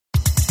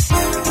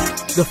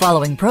The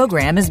following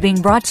program is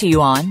being brought to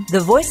you on the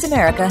Voice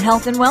America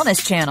Health and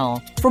Wellness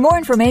Channel. For more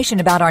information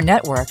about our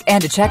network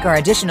and to check our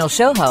additional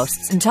show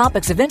hosts and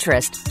topics of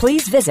interest,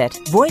 please visit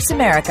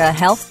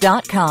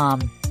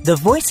voiceamericahealth.com. The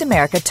Voice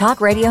America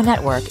Talk Radio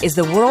Network is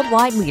the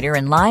worldwide leader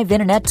in live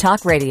Internet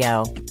talk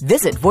radio.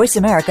 Visit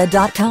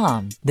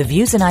voiceamerica.com. The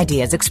views and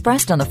ideas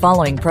expressed on the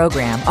following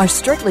program are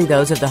strictly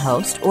those of the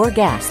host or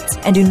guests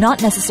and do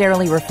not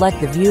necessarily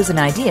reflect the views and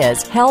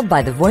ideas held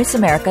by the Voice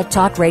America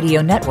Talk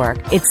Radio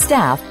Network, its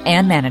staff,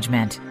 and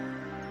management.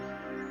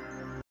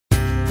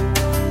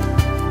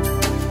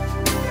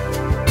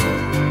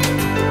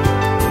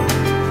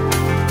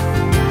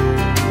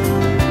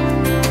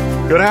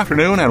 Good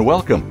afternoon and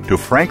welcome to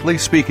Frankly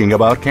Speaking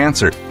About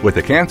Cancer with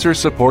the Cancer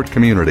Support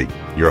Community.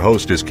 Your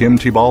host is Kim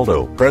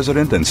Thiboldeaux,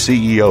 President and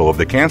CEO of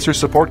the Cancer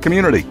Support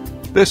Community.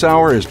 This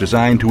hour is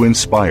designed to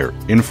inspire,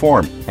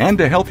 inform, and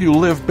to help you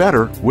live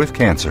better with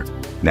cancer.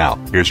 Now,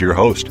 here's your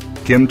host,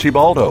 Kim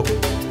Thiboldeaux.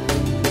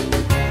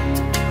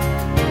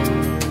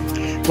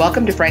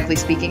 Welcome to Frankly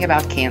Speaking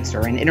About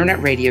Cancer, an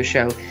internet radio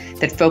show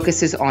that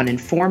focuses on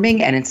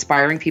informing and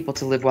inspiring people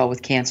to live well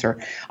with cancer.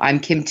 I'm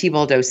Kim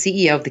Thiboldeaux,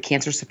 CEO of the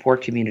Cancer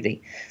Support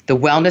Community. The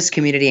Wellness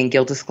Community and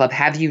Gilda's Club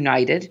have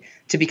united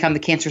to become the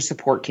Cancer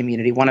Support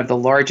Community, one of the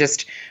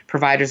largest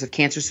providers of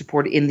cancer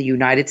support in the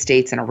United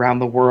States and around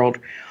the world.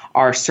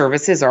 Our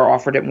services are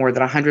offered at more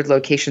than 100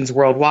 locations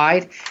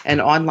worldwide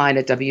and online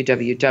at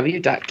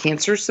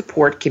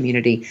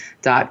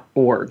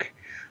www.cancersupportcommunity.org.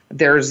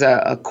 There's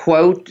a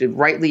quote,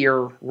 rightly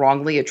or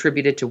wrongly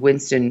attributed to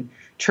Winston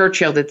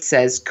Churchill, that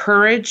says,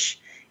 "Courage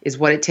is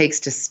what it takes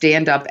to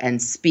stand up and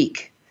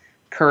speak.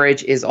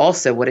 Courage is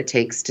also what it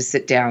takes to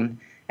sit down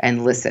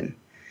and listen."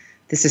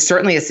 This is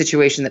certainly a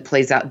situation that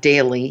plays out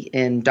daily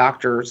in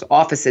doctors'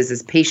 offices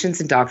as patients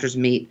and doctors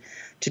meet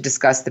to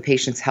discuss the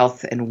patient's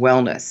health and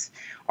wellness.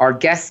 Our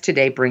guest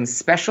today brings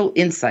special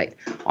insight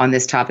on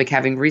this topic,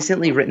 having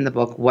recently written the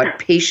book, What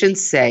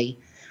Patients Say,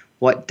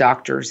 What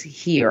Doctors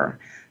Hear.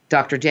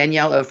 Dr.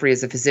 Danielle Ofri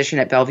is a physician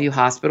at Bellevue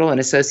Hospital and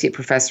associate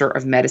professor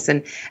of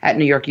medicine at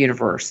New York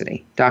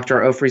University. Dr.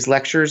 Ofri's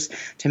lectures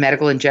to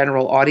medical and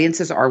general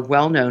audiences are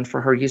well known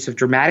for her use of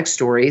dramatic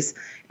stories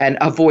and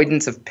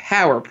avoidance of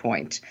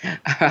PowerPoint.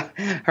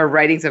 Her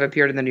writings have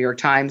appeared in the New York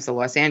Times, the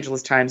Los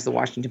Angeles Times, the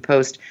Washington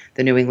Post,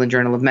 the New England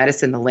Journal of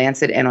Medicine, the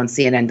Lancet, and on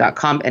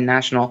CNN.com and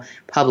National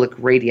Public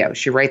Radio.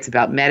 She writes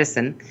about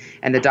medicine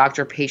and the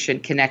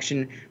doctor-patient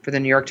connection for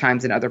the New York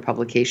Times and other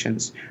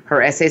publications.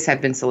 Her essays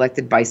have been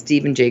selected by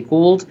Stephen J.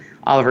 Gould,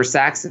 Oliver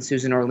Sacks, and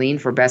Susan Orlean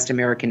for Best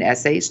American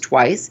Essays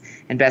twice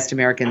and Best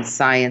American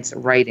Science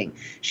Writing.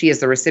 She is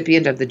the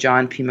recipient of the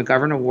John P.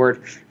 McGovern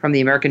Award from the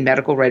American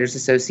Medical Writers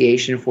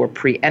Association for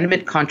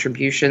preeminent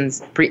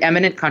contributions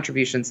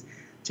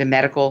to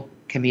medical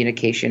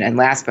communication. And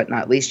last but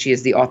not least, she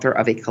is the author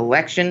of a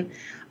collection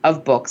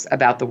of books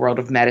about the world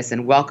of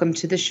medicine. Welcome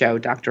to the show,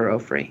 Dr.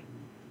 Ofri.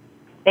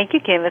 Thank you,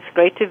 Kim. It's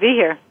great to be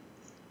here.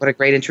 What a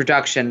great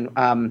introduction.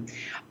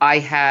 I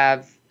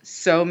have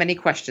so many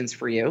questions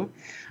for you.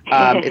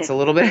 It's a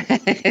little bit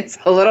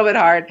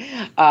hard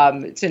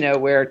to know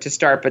where to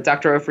start. But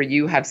Dr. Ofri,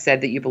 you have said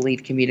that you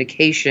believe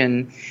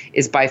communication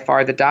is by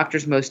far the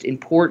doctor's most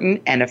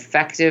important and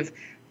effective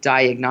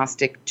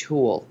diagnostic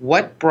tool.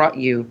 What brought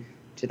you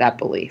to that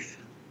belief?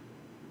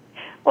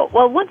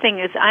 Well, one thing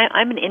is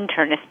I'm an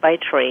internist by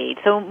trade,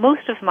 so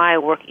most of my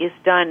work is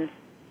done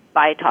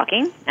by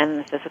talking and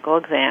the physical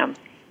exam.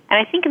 And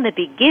I think in the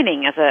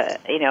beginning, as a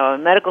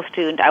medical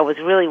student, I was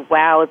really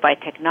wowed by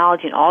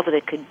technology and all that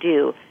it could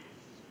do.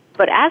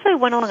 But as I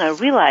went along, I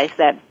realized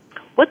that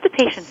what the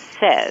patient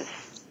says,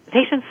 the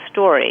patient's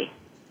story,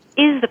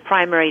 is the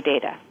primary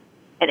data.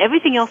 And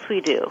everything else we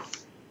do,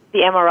 the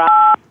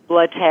MRI,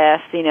 blood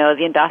tests, the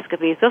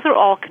endoscopies, those are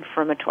all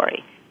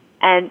confirmatory.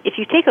 And if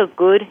you take a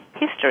good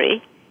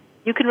history,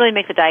 you can really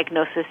make the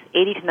diagnosis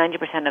 80 to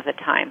 90% of the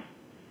time.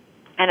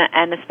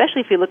 And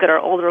especially if you look at our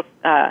older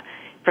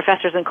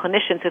professors and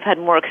clinicians who've had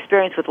more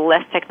experience with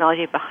less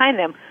technology behind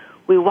them,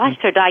 we watch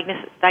their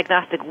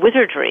diagnostic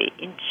wizardry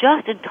in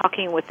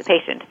talking with the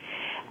patient.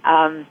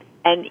 And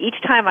each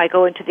time I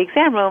go into the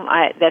exam room,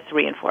 that's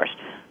reinforced.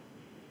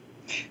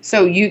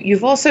 So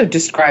you've also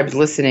described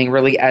listening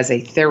really as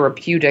a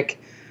therapeutic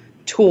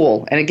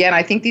tool. And again,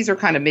 I think these are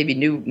kind of maybe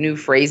new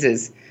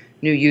phrases,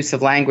 new use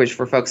of language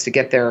for folks to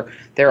get their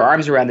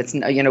arms around. It's,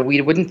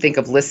 we wouldn't think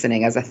of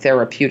listening as a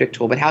therapeutic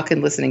tool, but how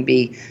can listening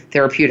be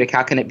therapeutic?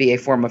 How can it be a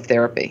form of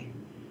therapy?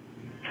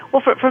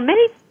 Well, for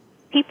many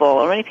people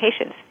or many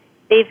patients,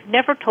 they've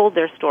never told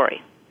their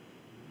story.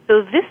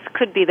 So this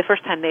could be the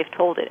first time they've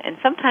told it. And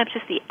sometimes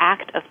just the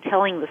act of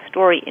telling the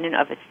story in and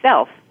of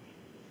itself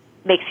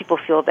makes people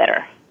feel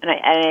better. And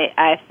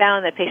I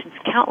found that patients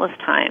countless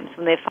times,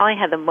 when they finally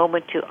had the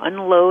moment to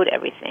unload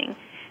everything,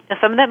 now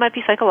some of that might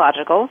be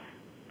psychological,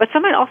 but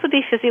some might also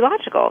be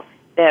physiological.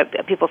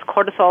 People's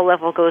cortisol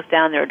level goes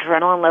down, their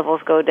adrenaline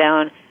levels go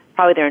down,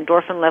 probably their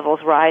endorphin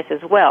levels rise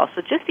as well.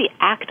 So just the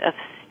act of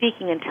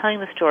speaking and telling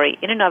the story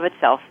in and of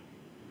itself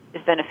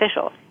is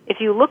beneficial.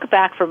 If you look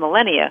back for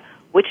millennia,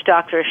 witch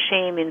doctors,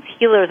 shamans,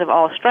 healers of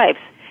all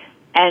stripes,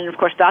 And, of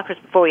course, doctors,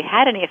 before we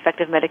had any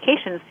effective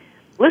medications,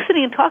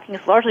 listening and talking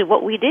is largely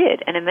what we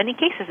did. And in many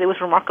cases, it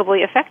was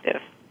remarkably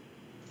effective.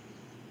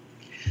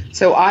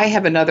 So I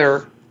have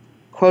another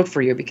quote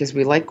for you because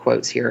we like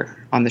quotes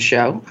here on the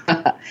show.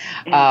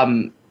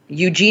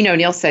 Eugene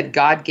O'Neill said,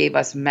 "God gave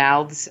us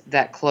mouths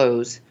that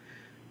close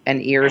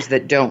and ears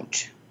that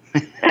don't."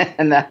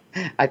 And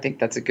I think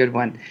that's a good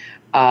one.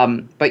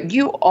 But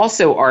you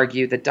also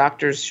argue that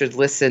doctors should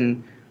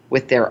listen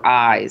with their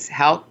eyes.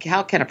 How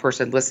can a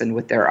person listen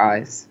with their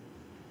eyes?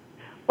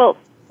 Well,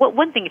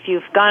 one thing, if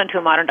you've gone into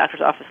a modern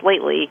doctor's office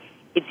lately,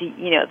 it's,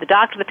 the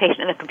doctor, the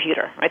patient, and the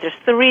computer, right? There's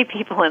 3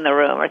 people in the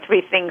room, or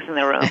 3 things in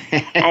the room,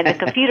 and the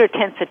computer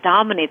tends to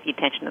dominate the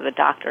attention of the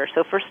doctor.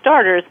 So for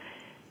starters,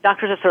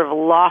 doctors have sort of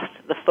lost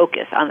the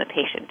focus on the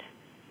patient.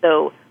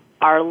 So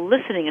our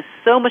listening is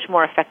so much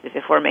more effective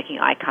if we're making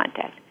eye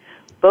contact,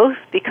 both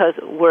because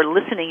we're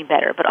listening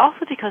better, but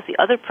also because the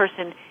other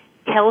person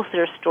tells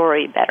their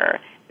story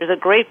better. There's a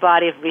great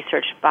body of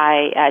research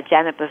by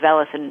Janet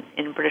Bavelis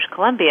in British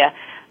Columbia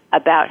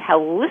about how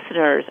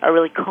listeners are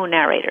really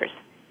co-narrators.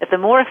 That the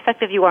more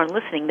effective you are in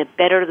listening, the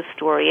better the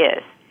story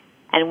is.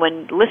 And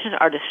when listeners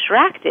are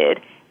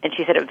distracted, and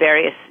she said of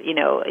various,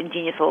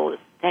 ingenious little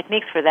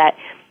techniques for that,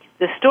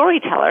 the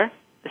storyteller,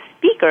 the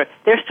speaker,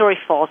 their story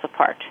falls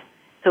apart.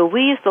 So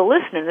we as the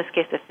listener, in this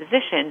case the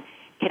physician,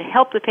 can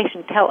help the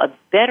patient tell a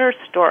better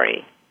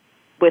story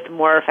with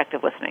more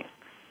effective listening.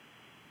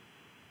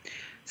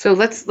 So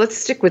let's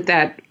stick with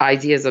that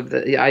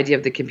the idea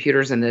of the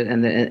computers and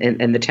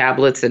the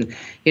tablets, and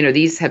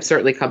these have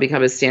certainly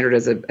become as standard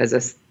as a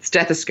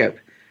stethoscope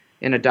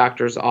in a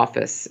doctor's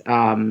office.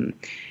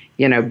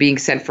 Being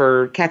sent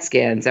for CAT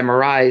scans,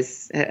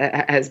 MRIs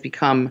has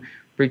become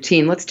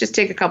routine. Let's just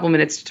take a couple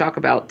minutes to talk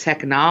about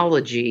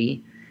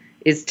technology.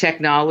 Is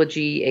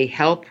technology a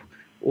help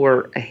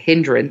or a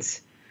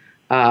hindrance?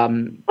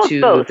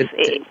 Both.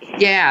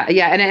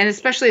 And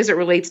especially as it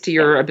relates to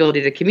your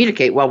ability to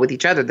communicate well with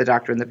each other, the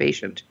doctor and the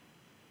patient.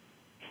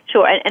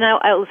 Sure, and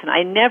I listen,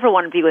 I never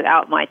want to be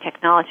without my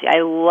technology. I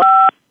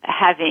love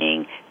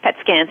having PET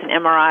scans and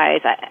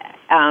MRIs.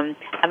 I'm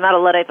not a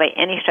Luddite by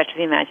any stretch of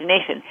the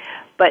imagination,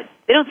 but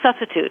they don't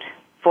substitute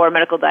for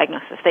medical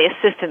diagnosis. They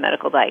assist in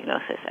medical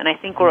diagnosis, and I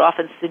think we're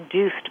often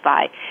seduced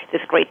by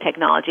this great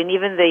technology. And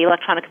even the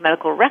electronic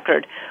medical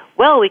record,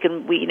 well, we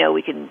can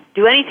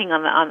do anything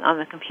on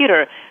the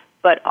computer,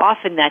 but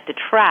often that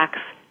detracts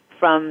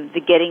from the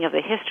getting of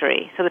the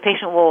history. So the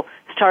patient will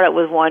start out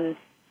with one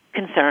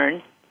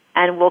concern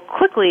and will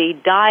quickly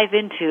dive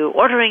into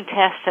ordering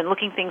tests and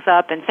looking things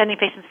up and sending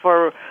patients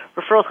for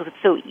referrals because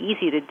it's so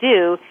easy to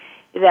do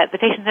that the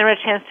patient never had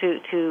a chance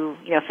to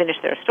finish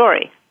their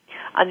story.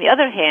 On the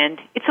other hand,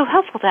 it's so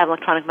helpful to have an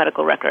electronic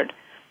medical record,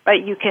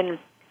 right?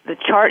 The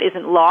chart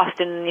isn't lost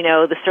in,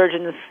 the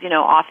surgeon's,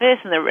 office,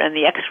 and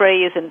the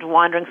X-ray isn't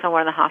wandering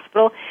somewhere in the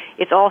hospital.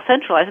 It's all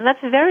centralized, and that's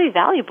very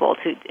valuable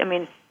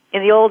in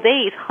the old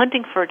days,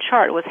 hunting for a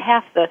chart was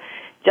half the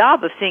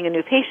job of seeing a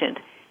new patient.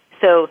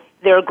 So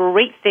there are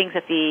great things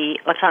that the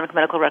electronic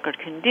medical record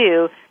can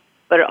do,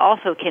 but it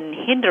also can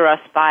hinder us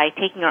by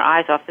taking our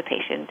eyes off the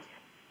patient,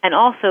 and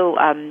also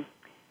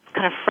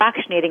kind of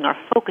fractionating our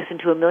focus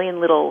into a million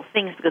little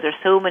things because there's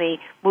so many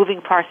moving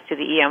parts to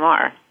the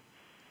EMR.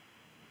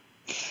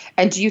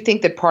 And do you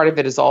think that part of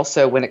it is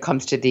also when it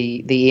comes to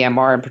the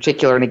EMR in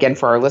particular, and again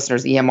for our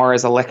listeners, EMR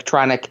is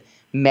electronic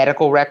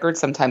medical record,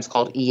 sometimes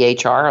called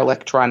EHR,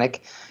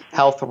 electronic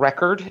health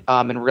record,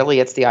 and really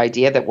it's the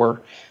idea that we're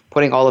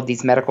putting all of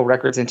these medical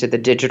records into the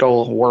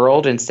digital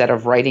world instead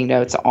of writing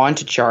notes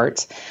onto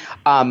charts.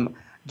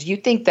 Do you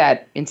think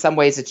that in some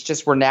ways it's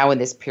just we're now in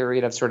this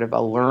period of sort of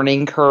a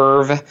learning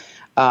curve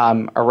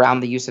around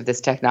the use of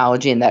this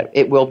technology, and that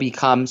it will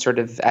become sort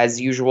of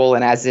as usual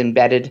and as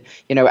embedded,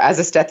 as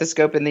a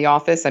stethoscope in the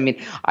office? I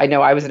mean, I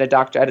know I was at a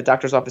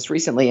doctor's office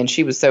recently, and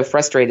she was so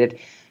frustrated.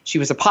 She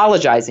was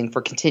apologizing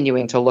for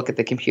continuing to look at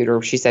the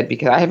computer. She said,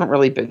 because I haven't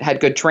really had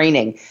good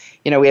training.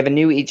 We have a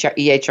new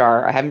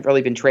EHR. I haven't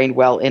really been trained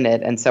well in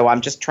it. And so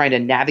I'm just trying to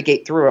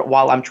navigate through it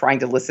while I'm trying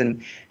to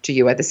listen to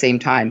you at the same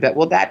time. But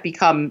will that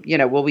become,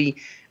 will we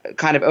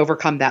kind of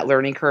overcome that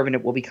learning curve and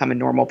it will become a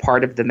normal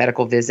part of the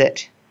medical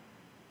visit?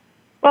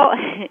 Well,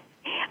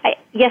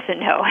 yes and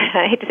no.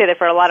 I hate to say that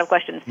for a lot of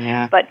questions.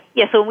 Yeah. But,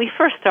 so when we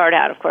first start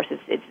out, of course,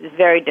 it's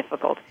very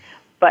difficult.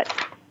 But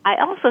I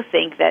also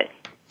think that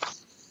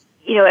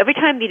every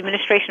time the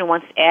administration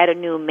wants to add a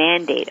new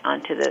mandate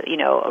onto the,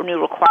 a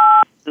new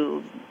requirement,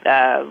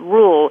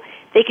 rule,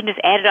 they can just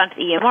add it onto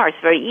the EMR. It's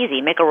very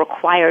easy. Make a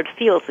required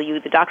field so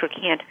the doctor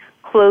can't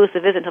close the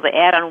visit until they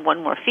add on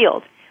one more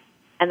field.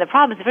 And the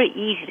problem is it's very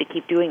easy to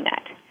keep doing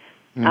that.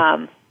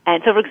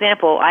 And so, for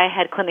example, I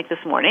had clinic this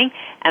morning,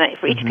 and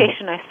for each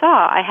patient I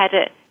saw, I had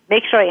to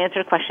make sure I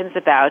answered questions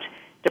about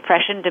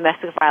depression,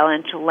 domestic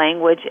violence,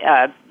 language,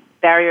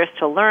 barriers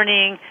to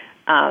learning,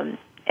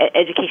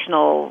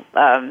 educational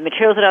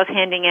materials that I was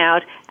handing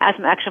out,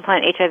 asthma action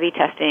plan, HIV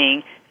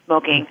testing,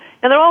 smoking.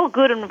 Now, they're all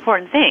good and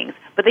important things,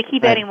 but they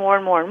keep adding more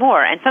and more and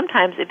more. And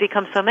sometimes it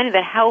becomes so many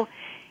that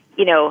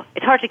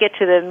it's hard to get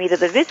to the meat of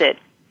the visit.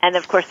 And,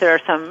 of course, there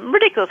are some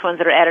ridiculous ones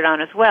that are added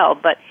on as well,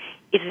 but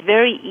it's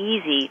very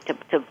easy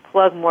to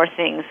plug more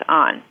things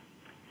on.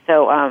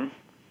 So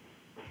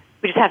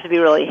we just have to be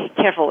really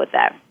careful with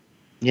that.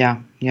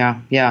 Yeah.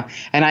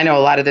 And I know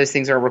a lot of those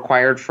things are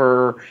required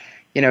for,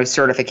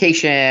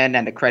 certification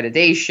and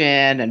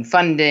accreditation and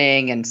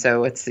funding. And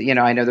so it's,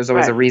 I know there's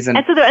always a reason.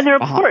 And so they're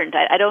important.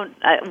 I don't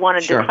want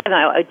to decline them.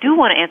 I do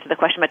want to answer the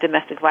question about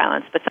domestic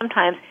violence, but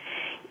sometimes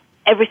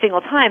every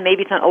single time,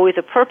 maybe it's not always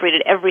appropriate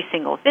at every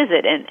single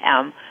visit.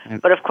 And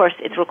but of course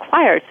it's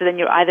required. So then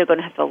you're either going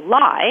to have to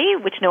lie,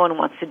 which no one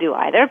wants to do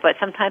either, but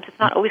sometimes it's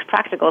not always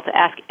practical to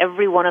ask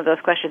every one of those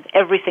questions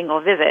every single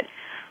visit.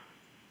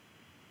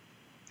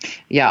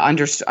 Yeah,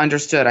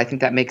 understood. I think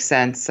that makes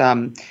sense.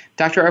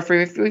 Dr.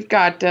 Ofri, we've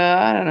got,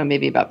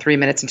 maybe about 3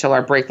 minutes until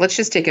our break. Let's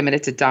just take a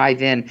minute to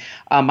dive in.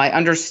 My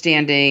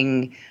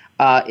understanding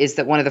is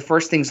that one of the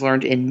first things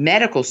learned in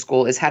medical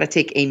school is how to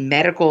take a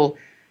medical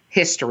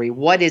history.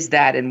 What is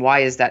that, and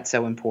why is that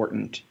so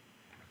important?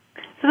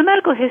 So the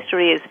medical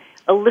history is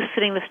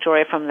eliciting the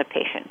story from the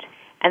patient.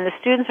 And the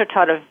students are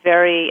taught a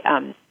very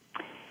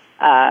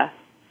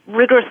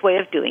rigorous way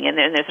of doing it,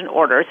 and there's an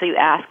order. So you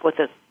ask what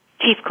the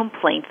chief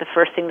complaint, the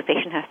first thing the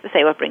patient has to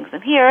say, what brings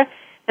them here,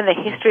 then the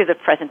history of the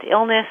present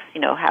illness,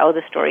 how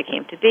the story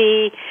came to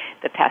be,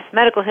 the past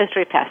medical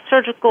history, past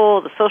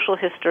surgical, the social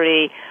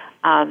history,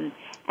 and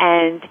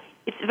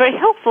it's very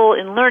helpful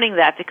in learning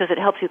that because it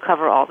helps you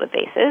cover all the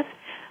bases.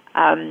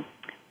 On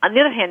the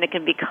other hand, it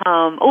can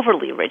become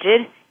overly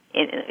rigid.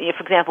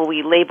 For example,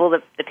 we label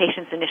the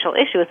patient's initial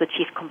issue as the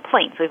chief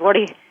complaint. So we've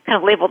already kind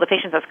of labeled the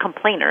patients as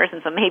complainers,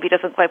 and so maybe it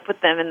doesn't quite put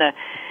them in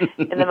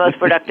the most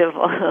productive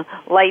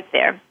light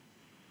there.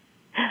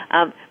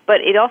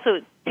 But it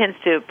also tends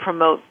to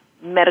promote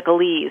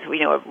medicalese,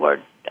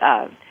 where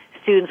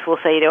students will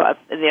say,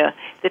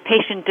 the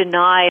patient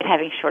denied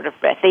having short of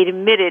breath. They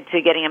admitted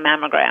to getting a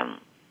mammogram,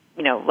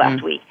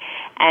 last week.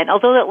 And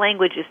although that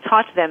language is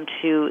taught to them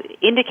to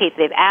indicate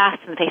they've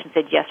asked and the patient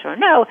said yes or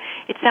no,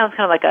 it sounds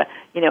kind of like a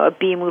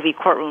B-movie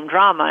courtroom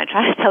drama. I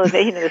try to tell the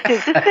students,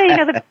 just say,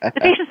 the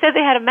patient said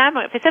they had a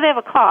mammogram. If they said they have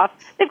a cough,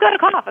 they've got a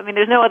cough. I mean,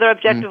 there's no other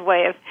objective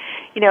way of,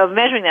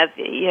 measuring that.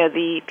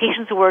 The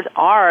patient's words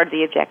are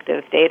the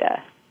objective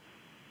data.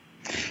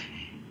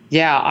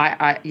 Yeah,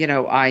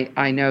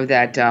 I know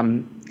that.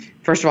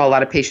 First of all, a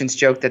lot of patients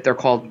joke that they're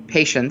called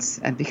patients,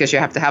 and because you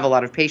have to have a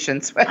lot of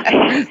patience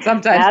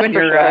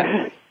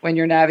sometimes when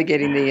you're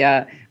navigating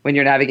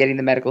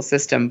the medical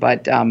system.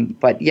 But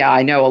yeah,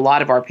 I know a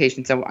lot of our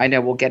patients. I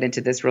know we'll get into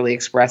this, really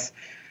express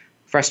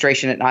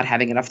frustration at not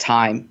having enough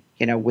time,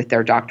 with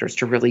their doctors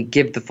to really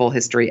give the full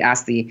history,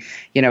 ask the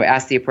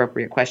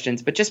appropriate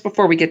questions. But just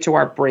before we get to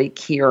our break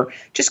here,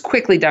 just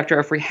quickly,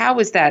 Dr. Ofri, how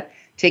is that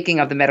taking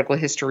of the medical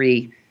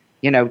history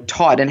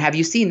taught? And have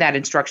you seen that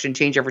instruction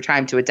change over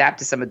time to adapt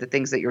to some of the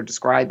things that you're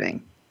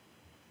describing?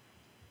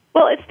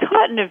 Well, it's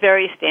taught in a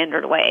very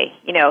standard way.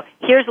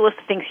 Here's a list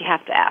of things you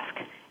have to ask.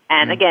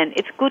 And again,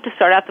 it's good to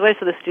start out the way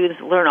so the students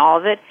learn all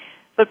of it.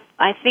 But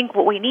I think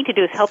what we need to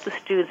do is help the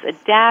students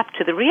adapt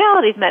to the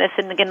reality of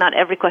medicine. Again, not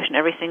every question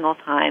every single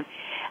time.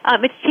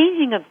 It's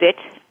changing a bit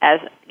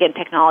as, again,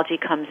 technology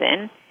comes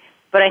in.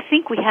 But I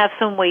think we have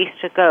some ways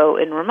to go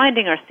in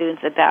reminding our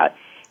students about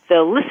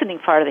the listening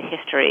part of the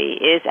history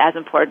is as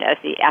important as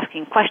the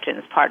asking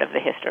questions part of the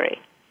history.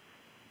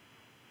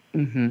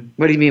 Mm-hmm.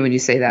 What do you mean when you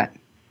say that?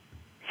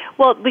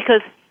 Well,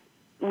 because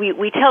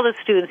we tell the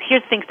students,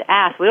 here's things to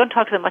ask. We don't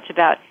talk to them much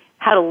about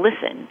how to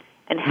listen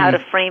and how to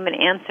frame an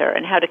answer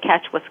and how to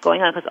catch what's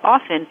going on, because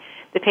often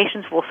the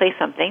patients will say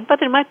something, but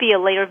there might be a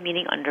layer of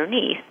meaning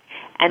underneath.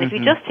 And if you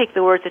just take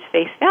the words at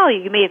face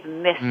value, you may have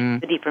missed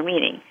the deeper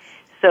meaning.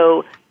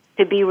 So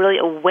to be really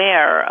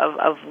aware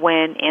of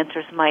when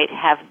answers might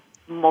have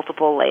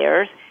multiple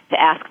layers, to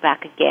ask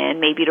back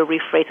again, maybe to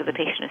rephrase what the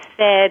patient has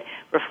said,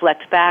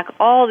 reflect back,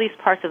 all these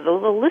parts of the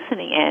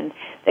listening end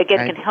that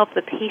can help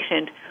the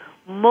patient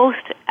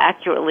most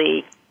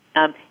accurately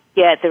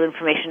get their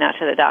information out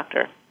to the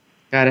doctor.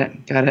 Got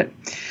it.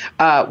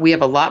 We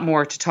have a lot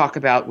more to talk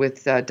about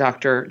with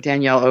Dr.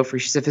 Danielle Ofri.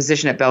 She's a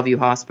physician at Bellevue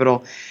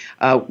Hospital.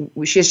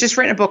 She has just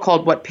written a book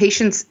called What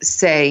Patients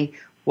Say,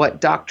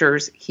 What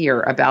Doctors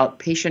Hear, about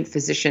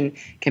patient-physician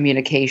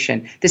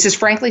communication. This is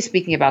Frankly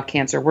Speaking About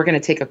Cancer. We're going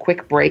to take a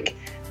quick break.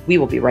 We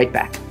will be right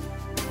back.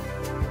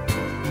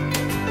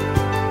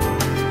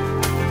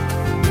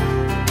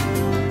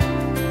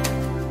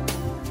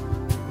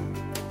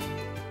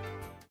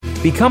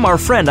 Become our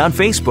friend on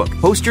Facebook.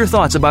 Post your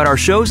thoughts about our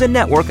shows and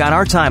network on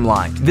our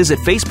timeline. Visit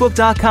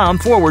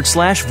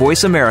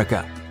Facebook.com/Voice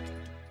America.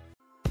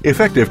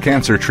 Effective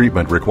cancer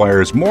treatment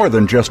requires more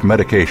than just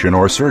medication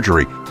or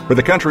surgery. For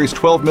the country's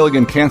 12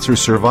 million cancer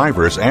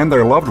survivors and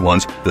their loved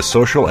ones, the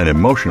social and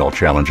emotional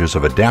challenges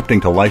of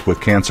adapting to life with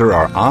cancer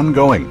are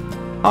ongoing.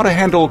 How to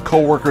handle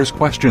coworkers'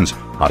 questions,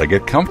 how to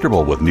get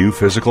comfortable with new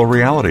physical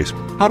realities,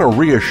 how to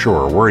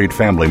reassure worried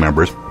family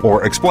members,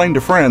 or explain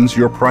to friends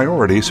your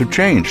priorities have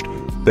changed.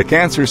 The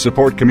Cancer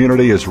Support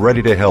Community is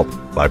ready to help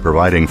by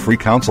providing free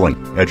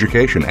counseling,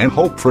 education, and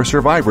hope for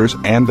survivors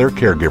and their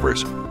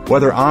caregivers.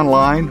 Whether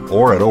online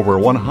or at over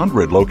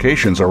 100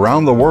 locations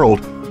around the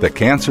world, the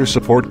Cancer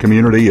Support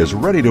Community is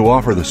ready to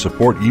offer the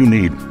support you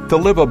need to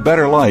live a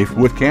better life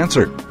with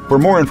cancer. For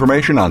more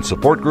information on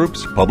support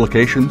groups,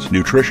 publications,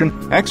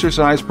 nutrition,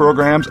 exercise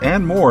programs,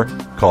 and more,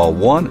 call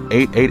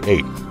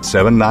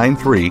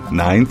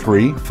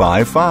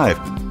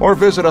 1-888-793-9355 or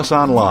visit us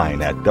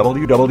online at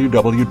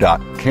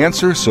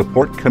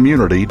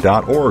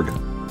www.cancersupportcommunity.org.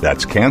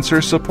 That's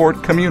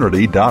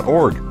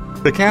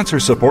cancersupportcommunity.org. The Cancer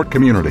Support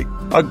Community,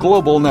 a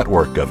global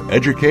network of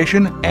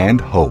education and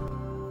hope.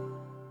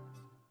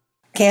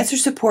 Cancer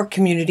Support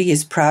Community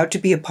is proud to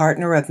be a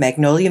partner of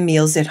Magnolia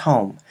Meals at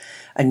Home,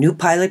 a new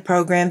pilot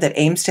program that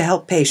aims to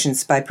help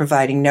patients by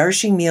providing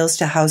nourishing meals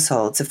to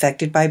households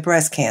affected by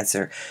breast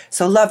cancer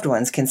so loved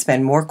ones can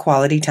spend more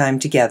quality time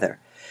together.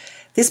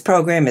 This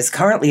program is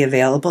currently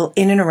available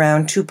in and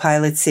around 2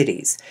 pilot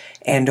cities,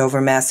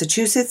 Andover,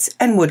 Massachusetts,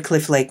 and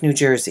Woodcliff Lake, New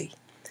Jersey.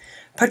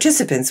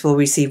 Participants will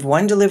receive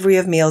 1 delivery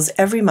of meals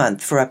every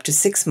month for up to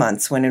 6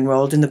 months when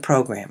enrolled in the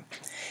program.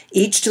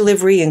 Each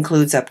delivery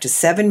includes up to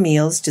 7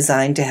 meals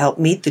designed to help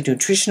meet the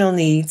nutritional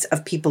needs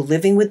of people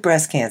living with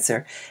breast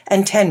cancer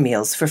and 10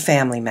 meals for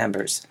family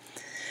members.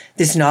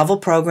 This novel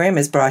program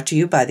is brought to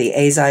you by the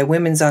AZI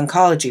Women's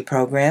Oncology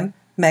Program,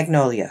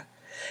 Magnolia,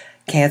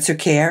 Cancer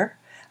Care,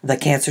 the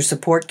Cancer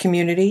Support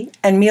Community,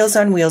 and Meals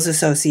on Wheels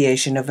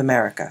Association of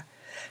America.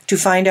 To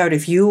find out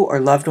if you or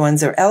loved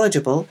ones are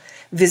eligible,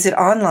 visit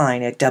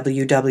online at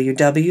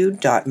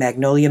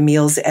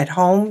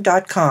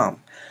www.magnoliamealsathome.com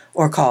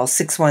or call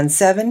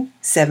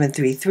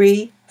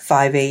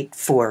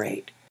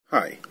 617-733-5848.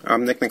 Hi,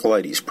 I'm Nick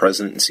Nicolaides,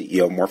 President and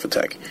CEO of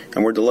Morphotek,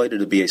 and we're delighted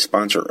to be a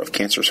sponsor of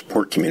Cancer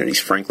Support Community's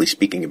Frankly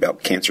Speaking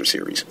About Cancer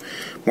series.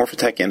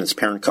 Morphotek and its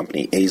parent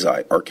company,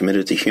 AZI, are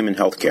committed to human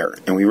health care,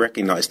 and we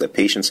recognize that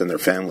patients and their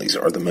families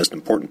are the most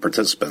important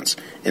participants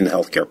in the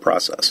healthcare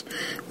process.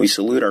 We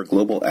salute our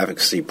global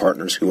advocacy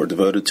partners who are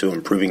devoted to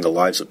improving the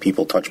lives of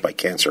people touched by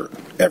cancer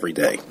every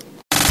day.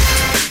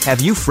 Have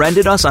you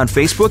friended us on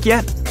Facebook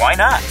yet? Why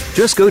not?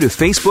 Just go to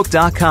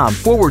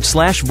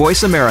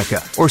facebook.com/Voice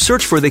America or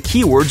search for the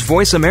keywords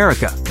Voice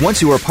America. Once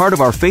you are part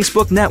of our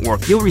Facebook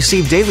network, you'll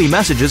receive daily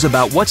messages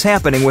about what's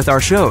happening with our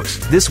shows,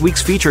 this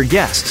week's featured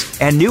guests,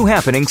 and new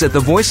happenings at the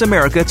Voice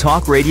America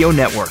Talk Radio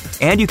Network.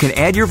 And you can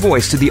add your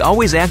voice to the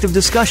always active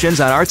discussions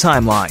on our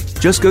timeline.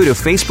 Just go to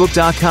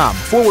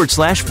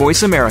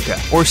facebook.com/Voice America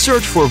or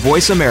search for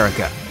Voice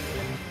America.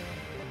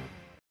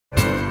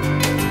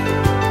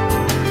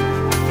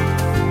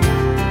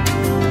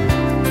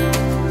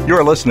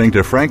 You're listening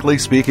to Frankly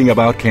Speaking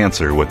About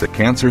Cancer with the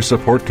Cancer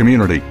Support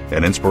Community,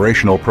 an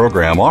inspirational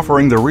program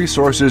offering the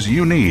resources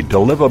you need to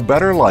live a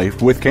better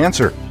life with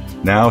cancer.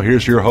 Now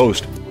here's your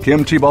host,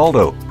 Kim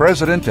Thiboldeaux,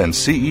 President and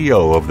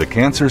CEO of the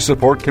Cancer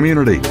Support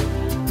Community.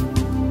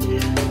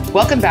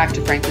 Welcome back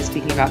to Frankly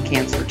Speaking About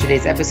Cancer.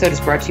 Today's episode is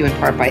brought to you in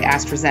part by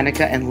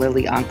AstraZeneca and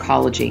Lilly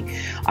Oncology.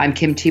 I'm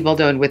Kim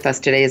Thiboldeaux, and with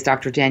us today is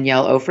Dr.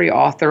 Danielle Ofri,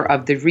 author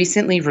of the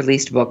recently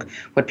released book,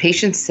 What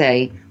Patients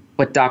Say,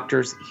 What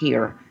Doctors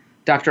Hear.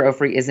 Dr.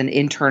 Ofri is an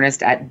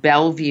internist at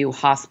Bellevue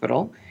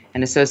Hospital,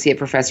 an associate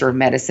professor of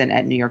medicine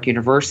at New York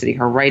University.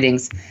 Her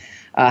writings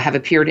have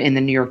appeared in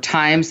the New York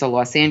Times, the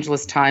Los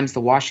Angeles Times,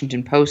 the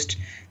Washington Post,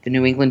 the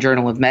New England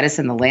Journal of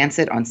Medicine, the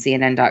Lancet, on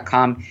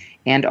CNN.com,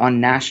 and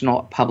on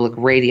National Public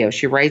Radio.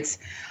 She writes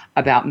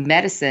about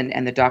medicine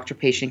and the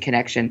doctor-patient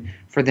connection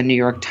for the New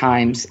York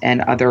Times and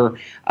other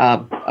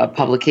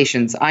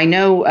publications. I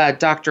know,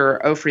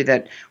 Dr. Ofri,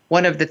 that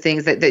one of the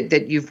things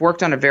that you've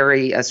worked on a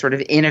very sort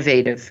of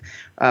innovative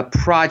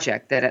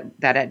project that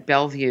at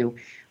Bellevue,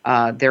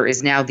 there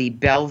is now the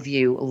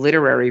Bellevue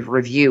Literary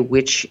Review,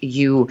 which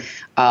you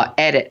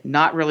edit.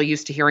 Not really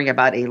used to hearing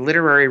about a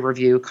literary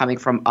review coming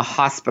from a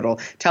hospital.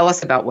 Tell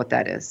us about what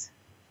that is.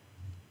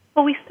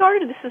 Well, we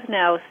started, this is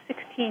now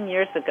 16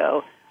 years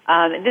ago.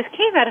 And this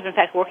came out of, in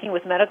fact, working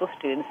with medical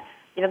students.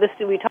 You know,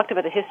 we talked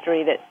about the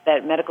history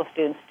that medical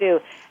students do,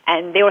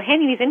 and they were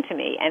handing these in to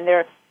me, and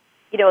they're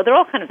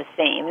all kind of the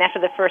same. And after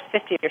the first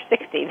 50 or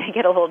 60, they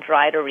get a little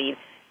dry to read.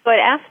 So I'd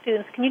ask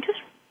students, can you just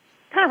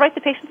kind of write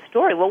the patient's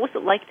story? What was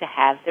it like to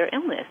have their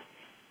illness?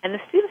 And the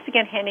students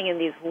began handing in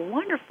these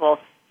wonderful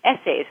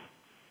essays.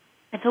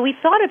 And so we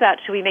thought about,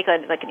 should we make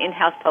an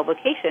in-house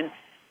publication?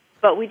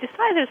 But we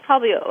decided there's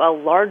probably a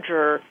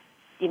larger,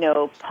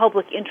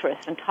 public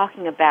interest in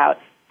talking about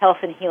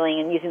health and healing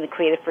and using the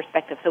creative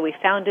perspective. So we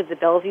founded the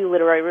Bellevue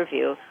Literary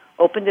Review,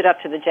 opened it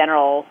up to the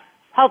general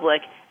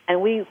public,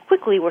 and we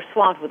quickly were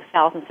swamped with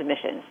 1,000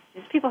 submissions.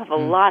 These people have a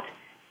lot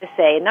to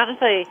say, not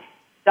necessarily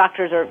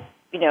doctors or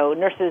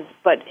nurses,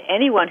 but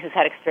anyone who's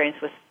had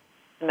experience with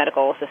the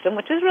medical system,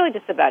 which is really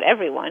just about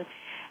everyone.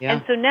 Yeah.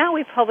 And so now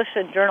we publish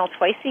a journal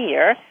twice a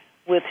year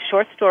with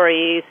short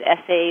stories,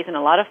 essays, and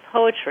a lot of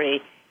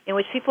poetry in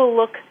which people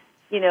look,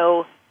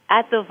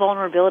 at the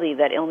vulnerability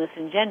that illness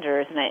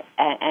engenders,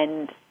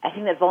 and I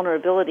think that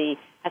vulnerability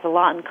has a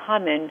lot in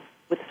common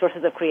with the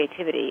sources of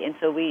creativity. And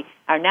so we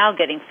are now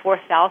getting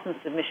 4,000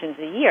 submissions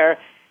a year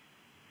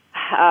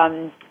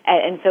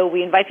And so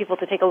we invite people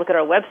to take a look at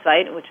our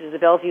website, which is the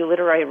Bellevue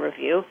Literary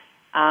Review.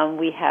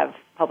 We have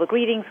public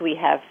readings. We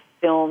have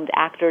filmed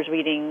actors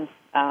reading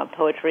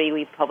poetry.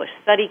 We publish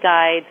study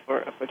guides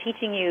for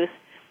teaching use.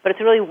 But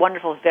it's a really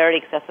wonderful,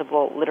 very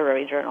accessible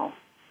literary journal.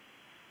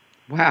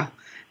 Wow,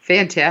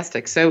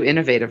 fantastic! So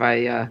innovative.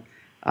 I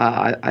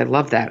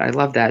love that. I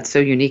love that. So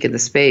unique in the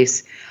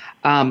space.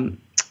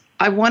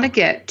 I want to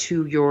get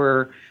to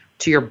your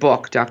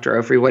book, Dr.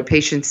 Ofri. What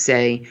patients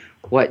say,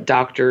 what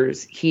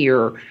doctors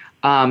hear.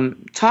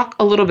 Talk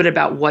a little bit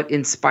about what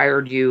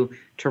inspired you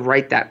to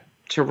write that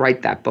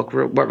book.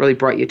 What really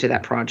brought you to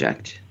that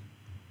project?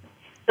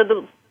 So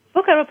the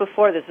book I wrote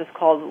before this is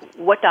called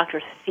 "What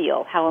Doctors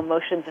Feel: How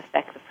Emotions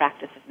Affect the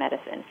Practice of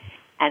Medicine,"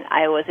 and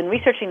I was, in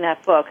researching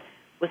that book,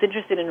 was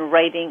interested in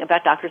writing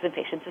about doctors and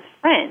patients as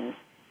friends.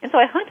 And so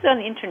I hunted on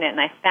the internet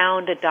and I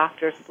found a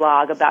doctor's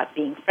blog about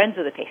being friends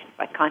with a patient.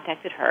 So I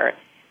contacted her.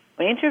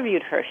 When I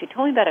interviewed her, she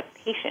told me about a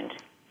patient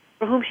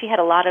for whom she had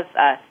a lot of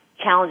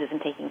challenges in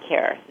taking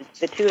care.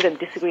 The two of them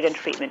disagreed on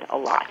treatment a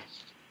lot.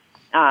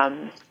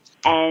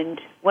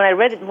 And when I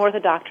read more of the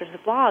doctor's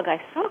blog,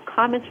 I saw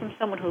comments from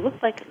someone who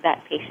looked like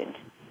that patient.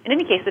 In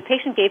any case, the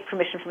patient gave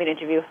permission for me to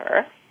interview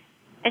her,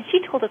 and she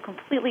told a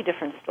completely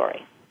different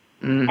story.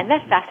 And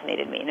that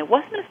fascinated me. And it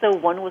wasn't as though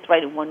one was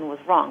right and one was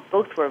wrong.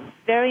 Both were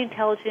very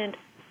intelligent,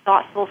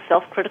 thoughtful,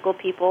 self-critical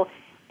people,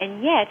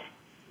 and yet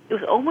it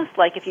was almost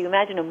like if you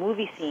imagine a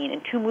movie scene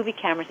and two movie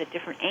cameras at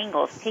different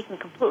angles taking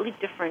completely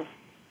different,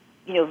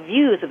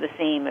 views of the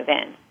same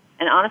event.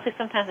 And honestly,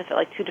 sometimes I felt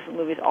like two different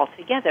movies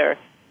altogether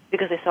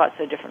because they saw it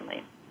so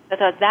differently. I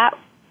thought that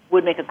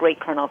would make a great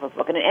kernel of a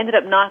book. And it ended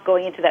up not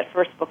going into that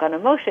first book on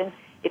emotion.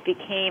 It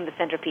became the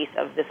centerpiece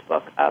of this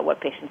book,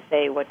 What Patients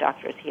Say, What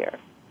Doctors Hear.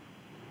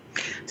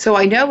 So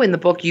I know in the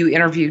book you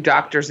interview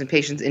doctors and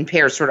patients in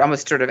pairs,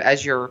 almost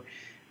as you're,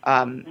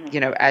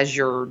 as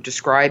you're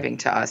describing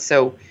to us.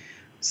 So,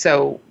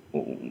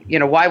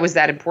 why was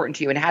that important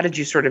to you, and how did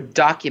you sort of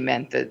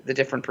document the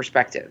different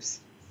perspectives?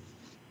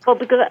 Well,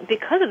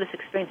 because of this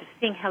experience of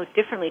seeing how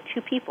differently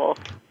two people,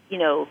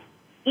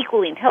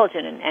 equally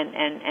intelligent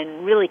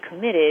and really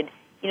committed,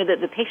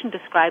 the patient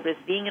described it as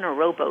being in a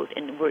rowboat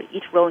and we're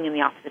each rowing in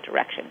the opposite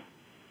direction.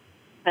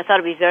 I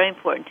thought it would be very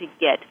important to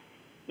get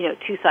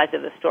two sides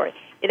of the story.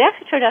 It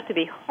actually turned out to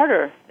be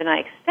harder than I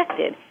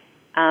expected.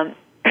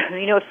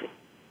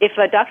 If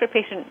a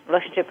doctor-patient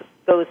relationship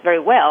goes very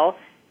well,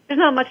 there's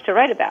not much to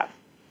write about.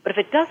 But if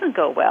it doesn't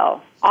go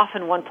well,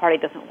 often one party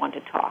doesn't want to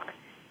talk.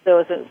 So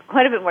it was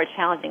quite a bit more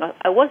challenging.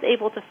 I was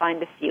able to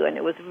find a few, and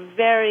it was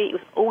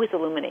always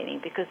illuminating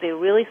because they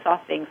really saw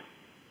things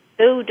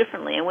so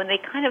differently. And when they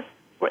kind of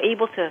were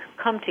able to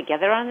come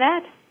together on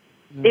that,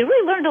 they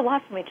really learned a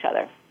lot from each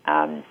other.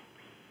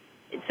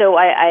 So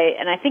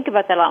I think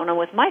about that a lot when I'm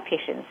with my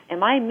patients.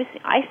 Am I missing?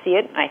 I see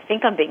it, and I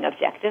think I'm being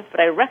objective, but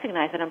I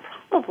recognize that I'm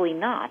probably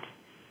not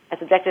as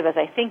objective as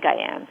I think I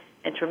am.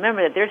 And to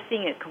remember that they're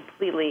seeing it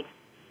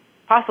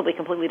possibly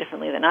completely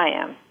differently than I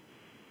am.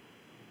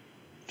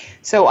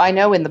 So I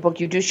know in the book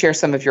you do share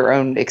some of your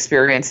own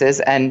experiences,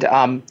 and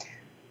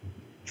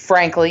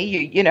frankly,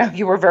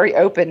 you were very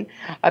open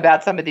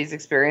about some of these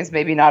experiences.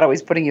 Maybe not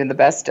always putting you in the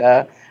best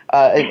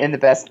in the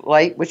best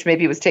light, which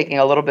maybe was taking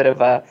a little bit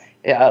of a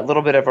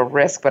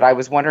risk. But I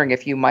was wondering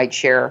if you might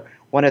share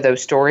one of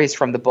those stories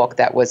from the book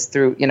that was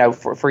through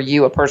for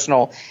you a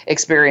personal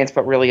experience,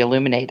 but really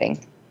illuminating.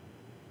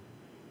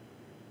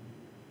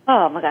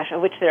 Oh my gosh, I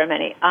wish there are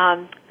many.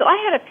 So I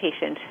had a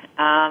patient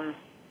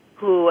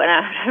who, and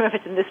I don't know if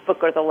it's in this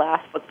book or the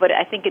last book, but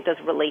I think it does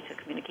relate to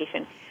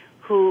communication,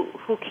 who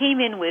came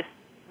in with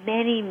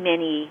many,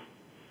 many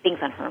things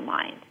on her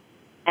mind.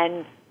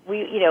 And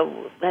we,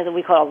 as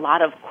we call it, a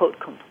lot of, quote,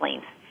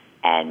 complaints.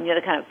 And,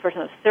 the kind of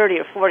person with 30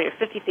 or 40 or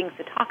 50 things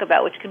to talk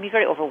about, which can be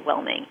very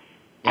overwhelming.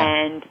 Yeah.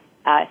 And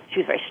she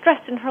was very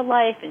stressed in her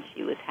life, and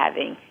she was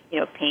having,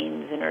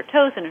 pains in her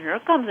toes and in her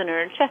gums and in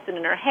her chest and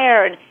in her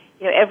hair and,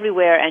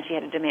 everywhere. And she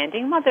had a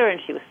demanding mother,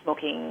 and she was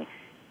smoking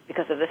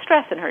because of the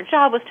stress, and her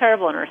job was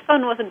terrible, and her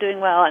son wasn't doing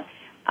well.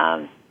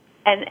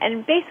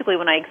 And basically,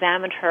 when I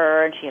examined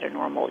her, and she had a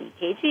normal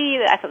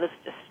EKG, I thought this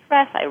was just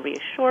stress. I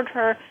reassured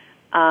her.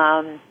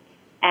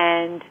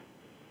 And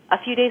a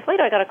few days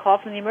later, I got a call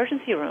from the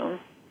emergency room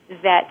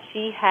that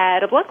she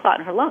had a blood clot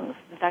in her lungs,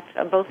 in fact,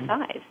 on both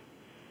sides.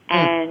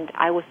 And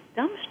I was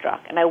dumbstruck.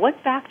 And I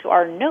went back to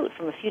our note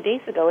from a few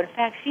days ago. In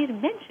fact, she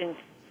had mentioned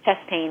chest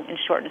pain and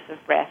shortness of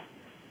breath.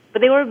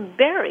 But they were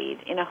buried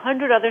in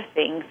 100 other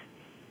things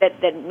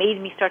that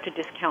made me start to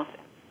discount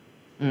them.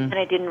 And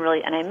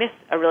I missed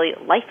a really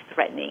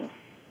life-threatening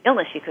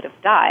illness. She could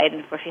have died,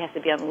 and of course she has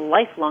to be on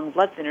lifelong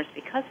blood thinners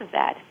because of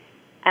that.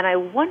 And I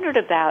wondered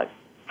about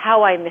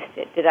how I missed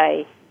it. Did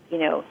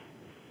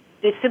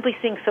simply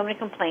seeing so many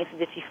complaints,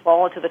 did she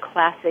fall into the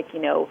classic,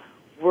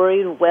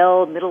 worried,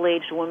 well,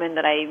 middle-aged woman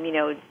that I,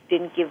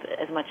 didn't give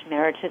as much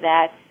merit to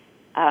that?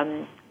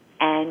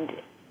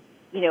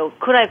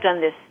 Could I have done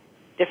this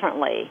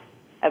differently?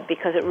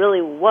 Because it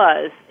really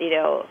was,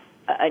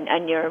 a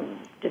near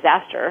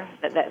disaster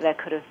that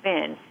could have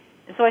been.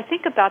 And so I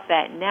think about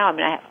that now. I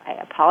mean, I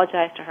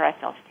apologized to her. I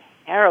felt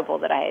terrible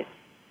that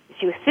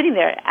she was sitting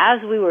there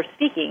as we were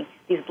speaking,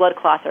 these blood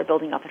clots are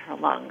building up in her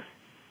lungs.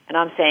 And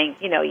I'm saying,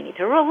 you need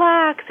to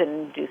relax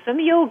and do some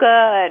yoga,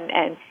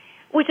 and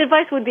which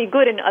advice would be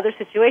good in other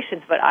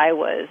situations, but I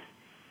was,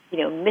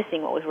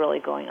 missing what was really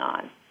going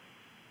on.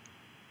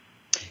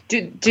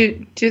 Do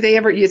they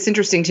ever, it's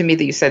interesting to me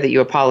that you said that you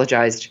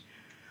apologized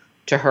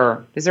to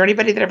her. Is there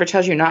anybody that ever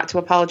tells you not to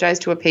apologize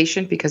to a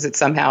patient because it's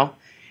somehow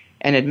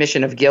an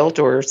admission of guilt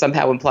or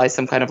somehow implies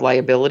some kind of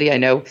liability? I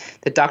know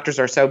that doctors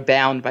are so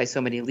bound by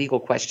so many legal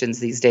questions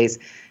these days.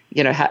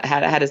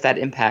 How does that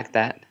impact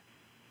that?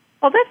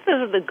 Well, that's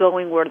sort of the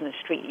going word in the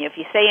street. If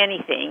you say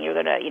anything, you're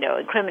going to,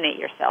 incriminate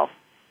yourself.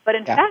 But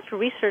in fact,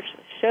 research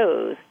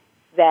shows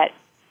that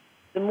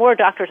the more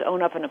doctors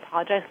own up and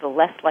apologize, the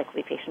less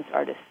likely patients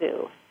are to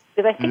sue.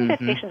 Because I think that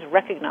patients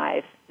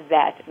recognize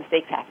that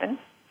mistakes happen.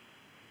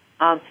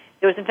 There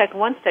was, in fact,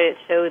 one study that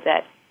showed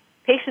that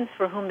patients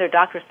for whom their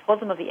doctors told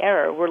them of the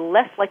error were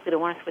less likely to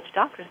want to switch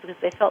doctors because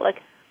they felt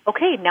like,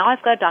 okay, now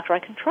I've got a doctor I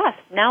can trust.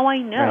 Now I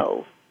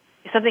know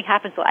if something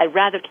happens, so I'd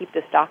rather keep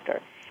this doctor.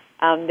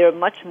 They're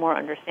much more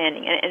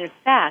understanding. And in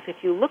fact, if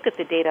you look at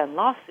the data on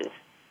lawsuits,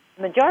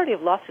 the majority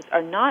of lawsuits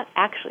are not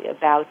actually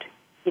about,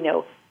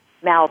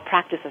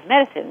 malpractice of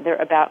medicine. They're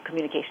about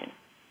communication.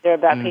 They're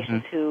about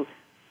patients who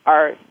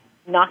are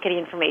not getting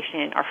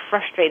information, are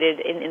frustrated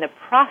in the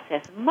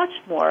process much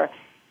more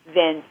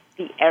than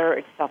the error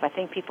itself. I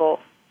think people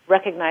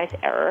recognize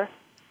error.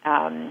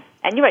 And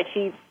you're right,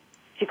 she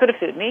could have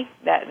sued me.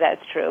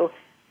 That's true.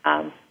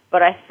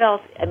 But I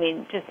felt,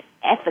 just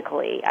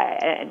ethically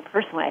and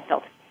personally, I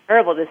felt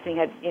terrible. This thing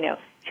had,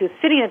 she was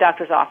sitting in a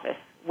doctor's office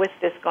with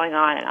this going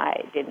on, and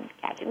I didn't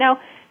catch it. Now,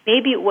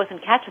 maybe it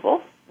wasn't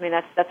catchable.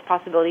 That's a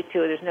possibility, too.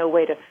 There's no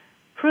way to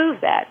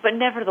prove that. But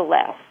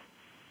nevertheless,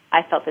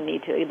 I felt the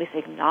need to at least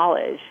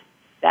acknowledge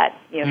that,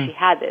 she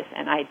had this,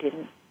 and I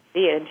didn't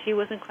see it. And she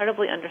was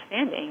incredibly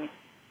understanding,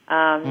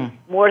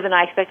 more than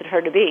I expected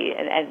her to be.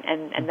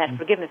 And that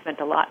forgiveness meant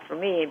a lot for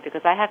me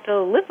because I have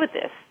to live with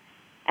this.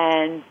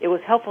 And it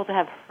was helpful to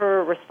have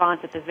her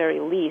response at the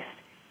very least,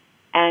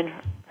 and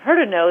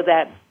her to know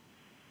that,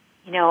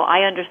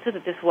 I understood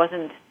that this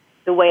wasn't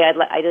the way I'd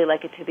really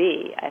like it to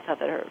be. I thought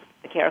that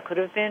the care could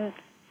have been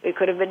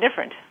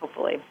different,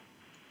 hopefully.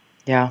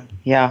 Yeah.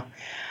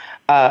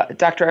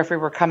 Dr. Ofri,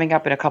 we're coming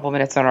up in a couple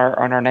minutes on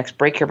our next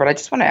break here, but I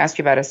just want to ask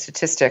you about a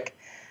statistic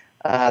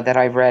that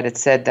I read. It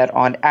said that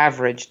on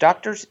average,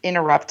 doctors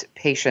interrupt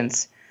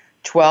patients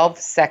 12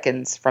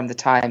 seconds from the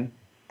time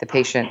the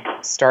patient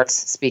starts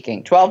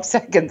speaking. 12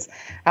 seconds.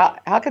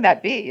 How can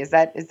that be? Is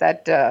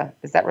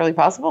that really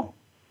possible?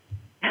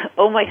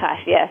 Oh my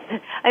gosh, yes.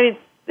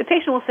 The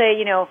patient will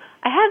say,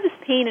 I have this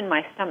pain in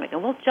my stomach,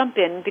 and we'll jump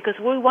in because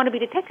we want to be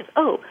detectives.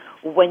 Oh,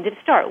 when did it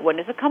start? When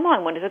does it come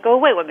on? When does it go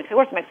away? What makes it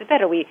worse? What makes it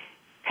better? We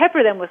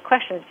pepper them with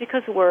questions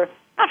because we're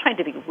not trying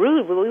to be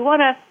rude, but we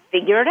want to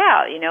figure it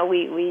out.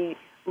 We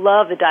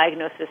love the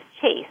diagnosis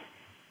chase.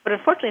 But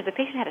unfortunately, if the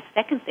patient had a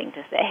second thing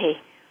to say,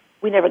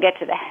 we never get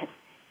to that.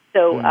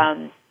 So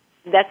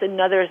that's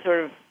another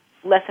sort of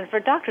lesson for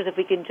doctors. If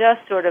we can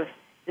just sort of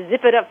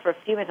zip it up for a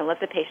few minutes and let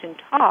the patient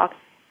talk,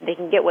 they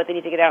can get what they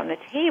need to get out on the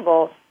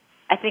table,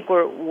 I think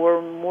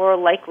we're more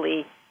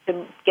likely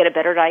to get a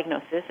better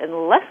diagnosis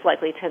and less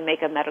likely to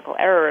make a medical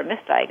error or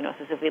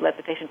misdiagnosis if we let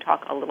the patient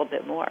talk a little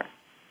bit more.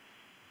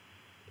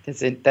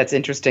 That's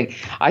interesting.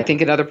 I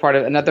think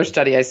another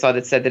study I saw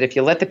that said that if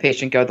you let the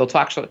patient go, they'll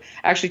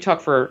actually talk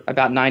for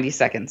about 90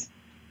 seconds.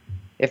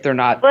 If they're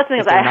not. Well,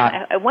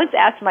 I once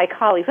asked my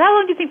colleagues, how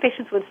long do you think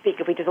patients would speak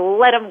if we just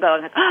let them go?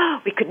 And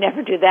we could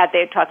never do that.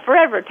 They'd talk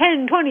forever,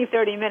 10, 20,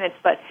 30 minutes.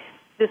 But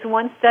this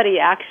one study,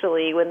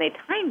 actually, when they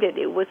timed it,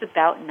 it was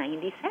about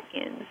 90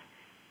 seconds.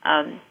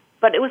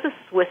 But it was a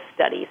Swiss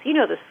study. So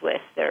the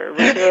Swiss. They're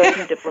rigorous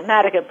and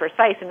diplomatic and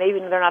precise, and maybe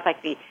they're not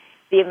like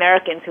the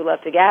Americans who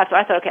love to gab. So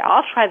I thought, okay,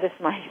 I'll try this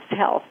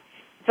myself.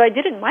 So I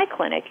did it in my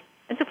clinic,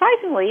 and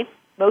surprisingly,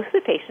 most of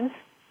the patients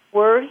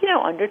were,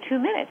 under 2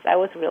 minutes. I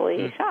was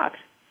really shocked.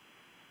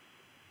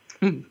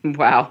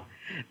 Wow,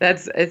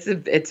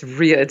 it's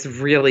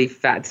really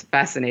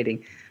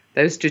fascinating.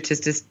 Those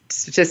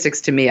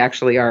statistics to me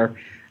actually are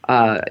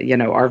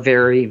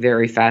very,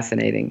 very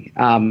fascinating.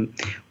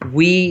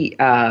 We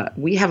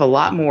have a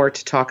lot more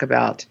to talk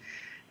about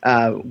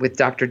with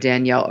Dr.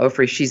 Danielle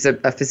Ofri. She's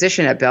a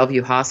physician at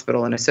Bellevue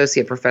Hospital, an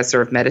associate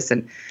professor of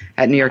medicine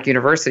at New York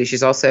University.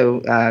 She's also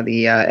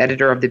the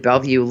editor of the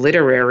Bellevue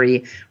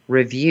Literary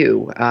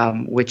Review,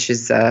 which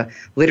is a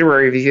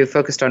literary review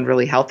focused on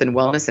really health and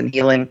wellness and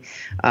healing,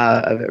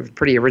 a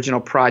pretty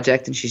original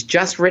project. And she's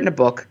just written a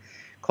book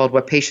called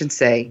What Patients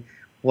Say,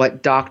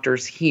 What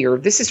Doctors Hear.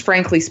 This is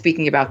Frankly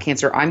Speaking About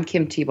Cancer. I'm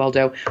Kim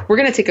Thiboldeaux. We're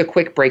going to take a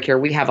quick break here.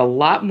 We have a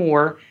lot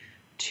more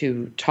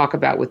to talk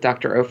about with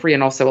Dr. Ofri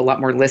and also a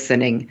lot more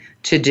listening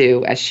to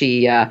do as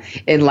she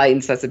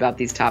enlightens us about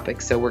these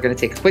topics. So we're going to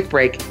take a quick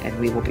break and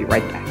we will be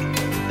right back.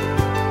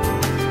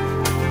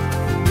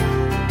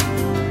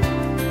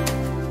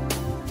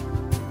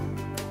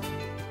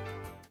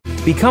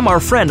 Become our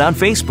friend on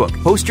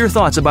Facebook. Post your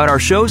thoughts about our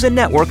shows and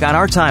network on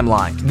our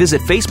timeline. Visit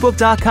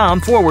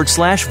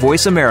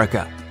facebook.com/Voice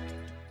America.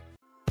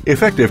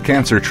 Effective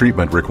cancer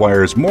treatment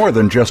requires more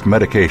than just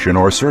medication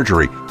or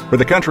surgery. For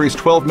the country's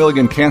 12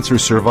 million cancer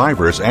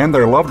survivors and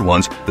their loved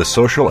ones, the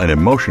social and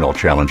emotional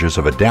challenges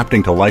of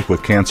adapting to life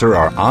with cancer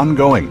are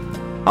ongoing.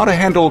 How to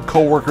handle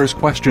coworkers'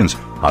 questions,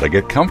 how to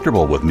get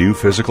comfortable with new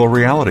physical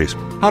realities,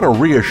 how to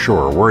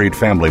reassure worried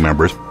family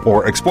members,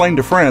 or explain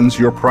to friends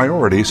your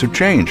priorities have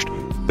changed.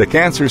 The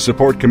Cancer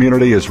Support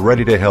Community is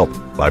ready to help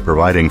by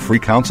providing free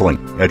counseling,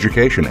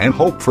 education, and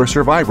hope for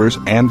survivors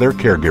and their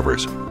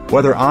caregivers.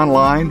 Whether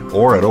online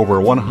or at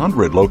over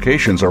 100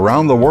 locations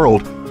around the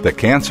world, the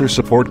Cancer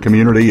Support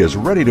Community is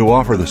ready to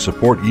offer the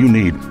support you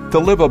need to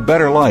live a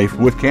better life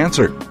with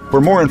cancer.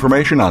 For more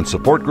information on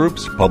support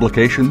groups,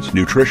 publications,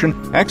 nutrition,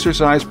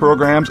 exercise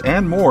programs,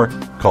 and more,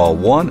 call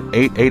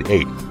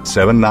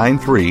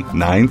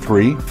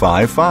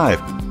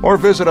 1-888-793-9355 or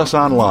visit us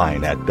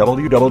online at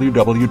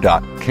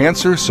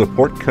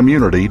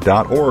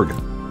www.cancersupportcommunity.org.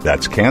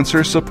 That's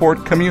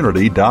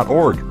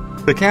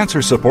cancersupportcommunity.org. The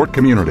Cancer Support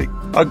Community,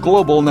 a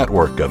global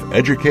network of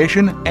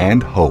education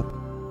and hope.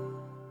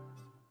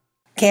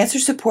 Cancer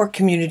Support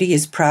Community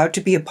is proud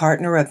to be a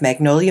partner of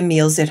Magnolia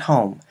Meals at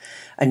Home,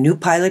 a new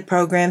pilot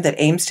program that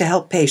aims to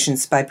help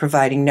patients by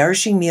providing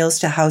nourishing meals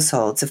to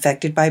households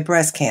affected by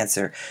breast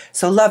cancer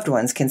so loved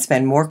ones can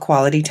spend more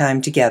quality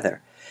time together.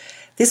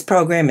 This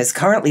program is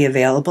currently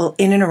available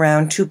in and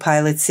around 2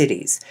 pilot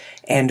cities,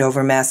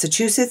 Andover,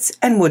 Massachusetts,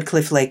 and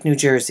Woodcliff Lake, New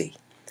Jersey.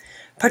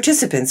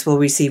 Participants will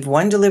receive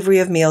 1 delivery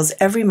of meals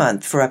every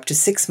month for up to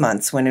 6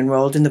 months when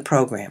enrolled in the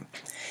program.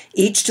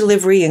 Each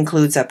delivery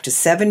includes up to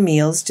 7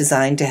 meals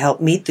designed to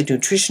help meet the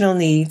nutritional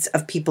needs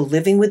of people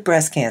living with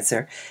breast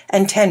cancer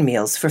and 10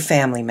 meals for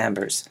family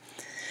members.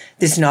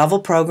 This novel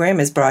program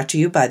is brought to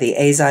you by the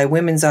AZI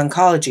Women's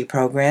Oncology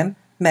Program,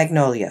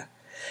 Magnolia,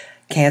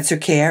 Cancer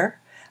Care,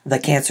 the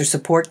Cancer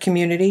Support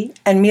Community,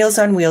 and Meals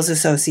on Wheels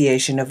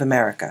Association of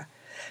America.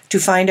 To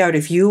find out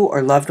if you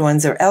or loved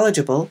ones are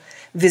eligible,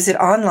 visit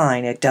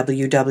online at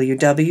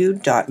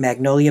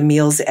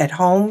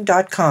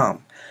www.magnoliamealsathome.com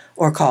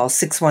or call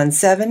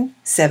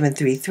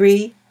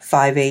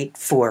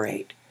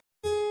 617-733-5848.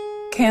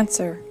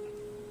 Cancer.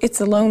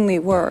 It's a lonely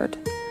word.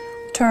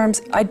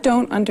 Terms I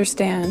don't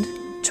understand.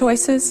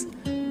 Choices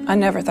I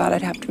never thought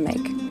I'd have to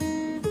make.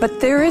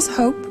 But there is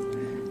hope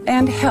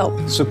and help.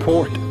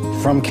 Support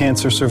from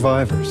cancer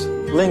survivors.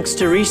 Links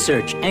to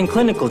research and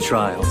clinical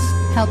trials.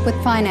 Help with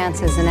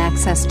finances and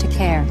access to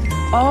care.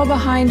 All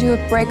behind you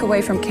at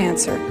Breakaway from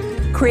Cancer,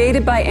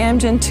 created by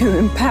Amgen to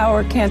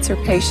empower cancer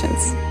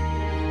patients.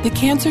 The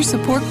Cancer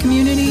Support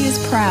Community is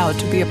proud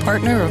to be a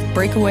partner of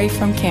Breakaway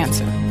from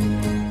Cancer.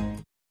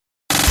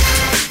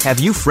 Have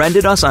you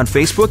friended us on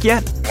Facebook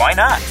yet? Why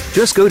not?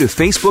 Just go to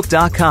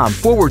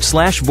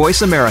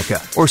facebook.com/Voice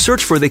America or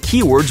search for the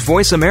keywords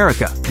Voice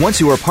America. Once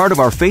you are part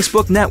of our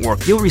Facebook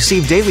network, you'll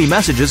receive daily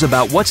messages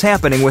about what's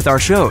happening with our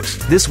shows,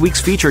 this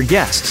week's featured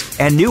guests,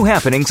 and new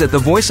happenings at the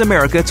Voice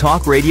America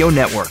Talk Radio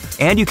Network.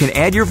 And you can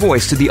add your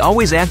voice to the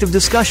always active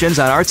discussions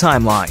on our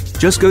timeline.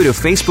 Just go to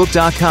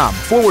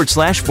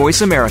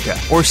facebook.com/Voice America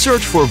or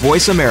search for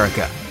Voice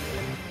America.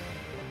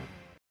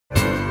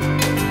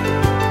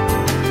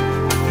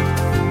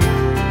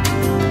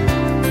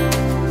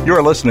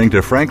 You're listening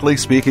to Frankly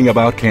Speaking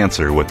About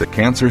Cancer with the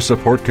Cancer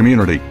Support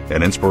Community,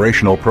 an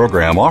inspirational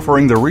program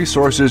offering the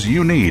resources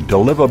you need to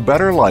live a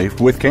better life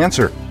with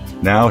cancer.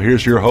 Now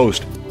here's your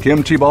host,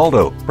 Kim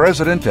Thiboldeaux,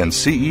 President and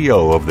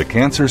CEO of the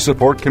Cancer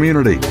Support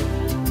Community.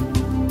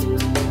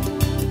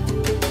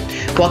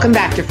 Welcome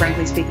back to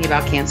Frankly Speaking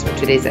About Cancer.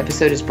 Today's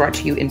episode is brought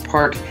to you in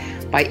part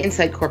by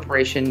Insight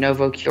Corporation,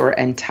 NovoCure,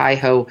 and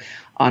Taiho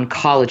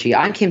Oncology.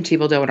 I'm Kim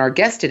Thiboldeaux, and our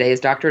guest today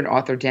is Dr. and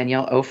author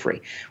Danielle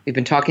Ofri. We've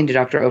been talking to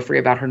Dr. Ofri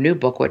about her new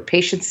book, What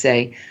Patients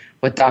Say,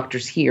 What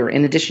Doctors Hear.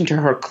 In addition to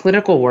her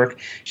clinical work,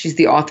 she's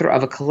the author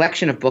of a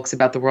collection of books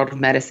about the world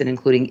of medicine,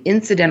 including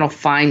Incidental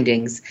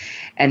Findings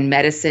and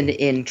Medicine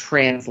in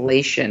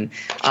Translation.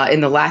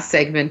 In the last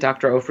segment,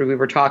 Dr. Ofri, we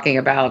were talking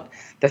about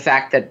the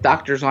fact that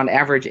doctors on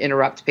average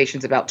interrupt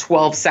patients about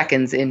 12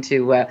 seconds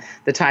into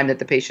the time that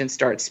the patient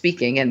starts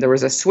speaking. And there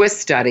was a Swiss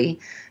study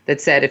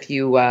that said if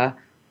you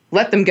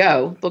let them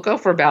go, they'll go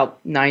for about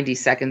 90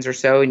 seconds or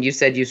so. And you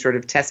said you sort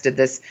of tested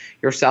this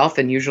yourself,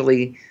 and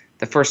usually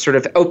the first sort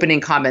of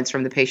opening comments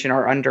from the patient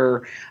are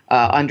under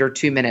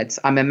 2 minutes.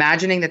 I'm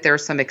imagining that there are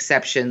some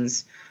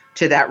exceptions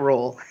to that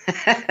rule.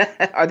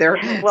 Are there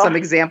some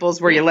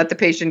examples where you let the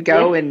patient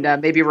go and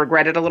maybe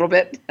regret it a little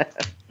bit?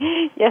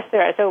 Yes,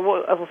 there are.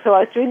 So I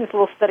was doing this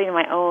little study in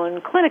my own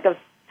clinic of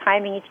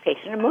timing each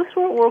patient, and most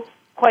were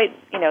quite,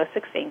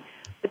 succinct.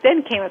 But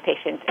then came a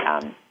patient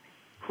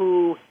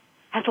who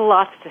has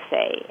lots to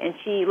say, and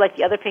she, like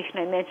the other patient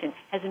I mentioned,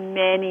 has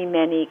many,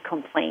 many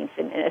complaints.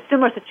 In a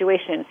similar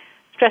situation,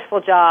 stressful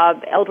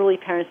job, elderly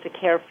parents to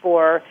care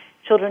for,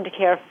 children to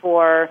care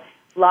for,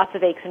 lots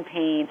of aches and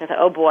pains. I thought,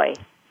 oh boy,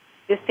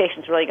 this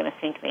patient's really going to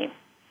sink me.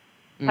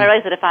 I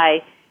realized that if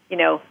I,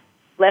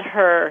 let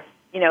her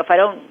if I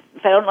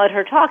don't let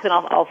her talk, then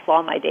I'll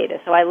flaw my data.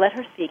 So I let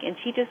her speak, and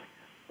she just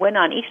went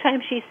on. Each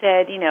time she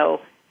said,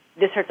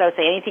 this hurts, I would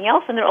say anything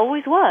else, and there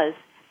always was.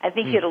 I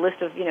think she had a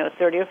list of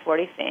 30 or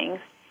 40 things,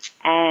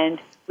 and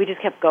we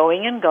just kept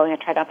going and going. I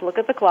tried not to look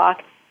at the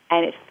clock,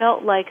 and it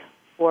felt like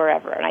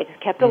forever. And I just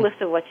kept a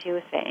list of what she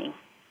was saying.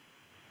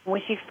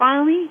 When she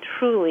finally,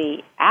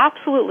 truly,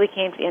 absolutely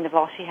came to the end of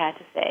all she had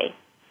to say,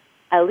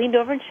 I leaned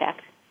over and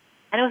checked,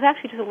 and it was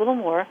actually just a little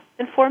more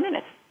than 4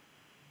 minutes.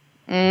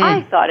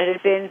 I thought it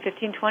had been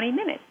 15, 20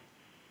 minutes.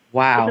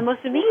 Wow. But the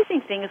most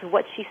amazing thing is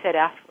what she said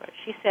afterwards.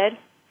 She said,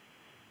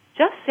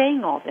 just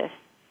saying all this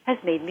has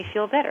made me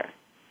feel better.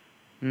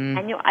 And,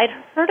 I'd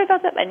heard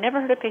about that, but I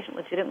never heard a patient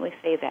legitimately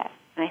say that.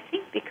 And I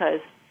think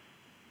because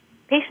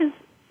patients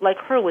like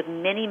her with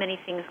many, many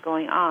things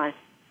going on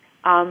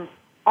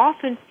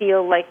often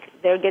feel like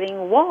they're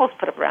getting walls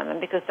put up around them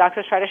because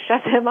doctors try to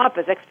shut them up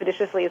as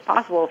expeditiously as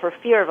possible for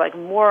fear of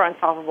more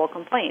unsolvable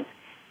complaints.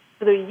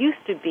 So they're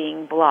used to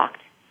being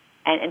blocked.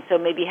 And so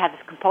maybe have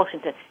this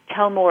compulsion to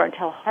tell more and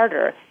tell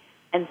harder.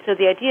 And so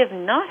the idea of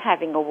not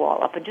having a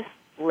wall up and just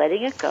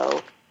letting it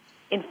go,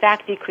 in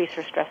fact, decreased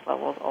her stress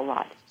levels a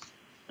lot.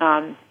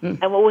 And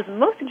what was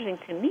most interesting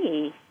to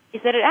me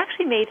is that it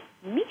actually made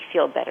me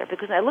feel better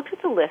because I looked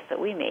at the list that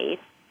we made.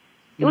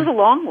 It was a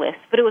long list,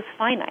 but it was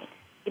finite.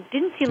 It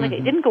didn't seem like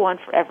it didn't go on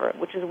forever,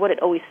 which is what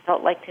it always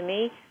felt like to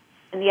me.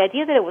 And the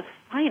idea that it was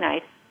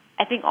finite,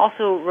 I think,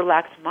 also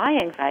relaxed my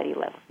anxiety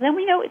levels. And then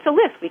we know it's a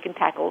list. We can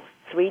tackle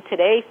 3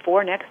 today,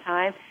 4 next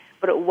time,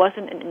 but it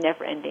wasn't a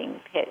never-ending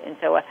pit. And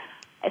so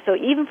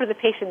even for the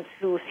patients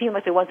who seem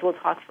like they want to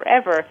talk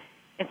forever,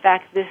 in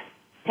fact, this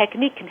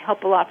technique can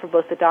help a lot for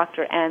both the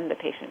doctor and the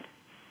patient.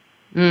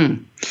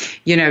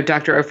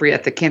 Dr. Ofri,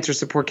 at the Cancer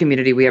Support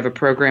Community, we have a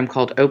program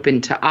called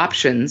Open to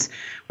Options,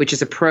 which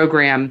is a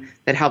program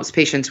that helps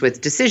patients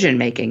with decision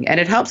making. And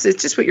it's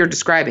just what you're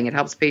describing. It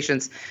helps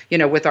patients,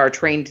 with our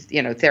trained,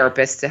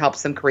 therapists, to help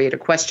them create a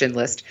question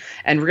list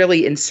and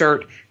really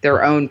insert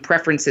their own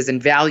preferences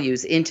and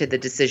values into the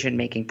decision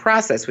making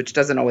process, which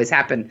doesn't always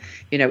happen,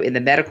 in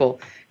the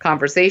medical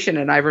conversation.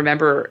 And I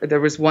remember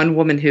there was one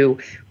woman who,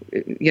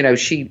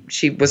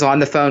 she was on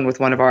the phone with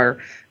one of our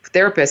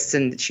therapists,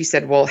 and she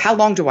said, well, how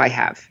long do I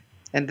have?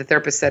 And the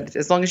therapist said,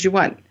 as long as you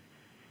want.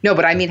 No,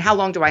 but I mean, how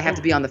long do I have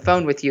to be on the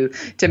phone with you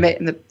to make?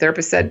 And the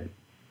therapist said,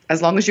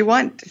 as long as you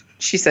want.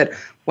 She said,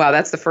 wow,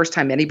 that's the first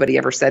time anybody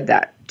ever said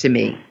that to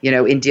me,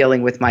 in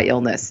dealing with my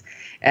illness.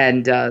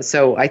 And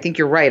so I think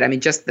you're right. I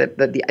mean, just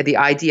the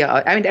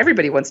idea,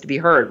 everybody wants to be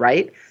heard,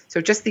 right?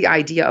 So just the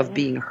idea of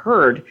being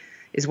heard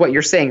is what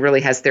you're saying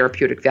really has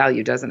therapeutic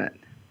value, doesn't it?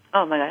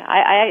 Oh, my God.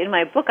 I in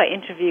my book, I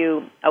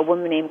interview a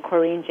woman named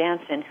Corrine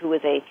Jansen, who was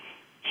a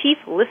chief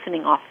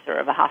listening officer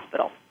of a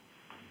hospital.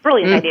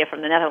 Brilliant idea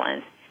from the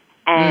Netherlands.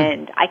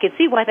 And I could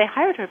see why they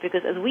hired her,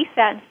 because as we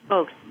sat and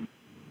spoke,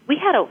 we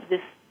had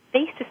this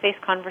face-to-face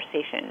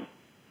conversation,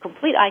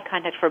 complete eye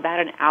contact for about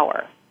an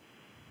hour.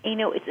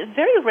 And, it's a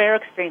very rare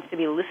experience to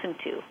be listened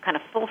to, kind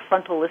of full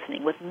frontal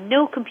listening with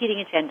no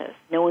competing agendas.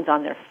 No one's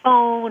on their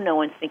phone, no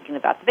one's thinking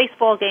about the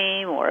baseball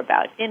game or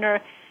about dinner,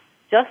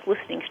 just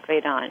listening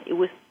straight on. It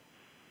was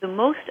the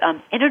most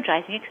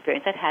energizing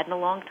experience I've had in a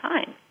long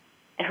time.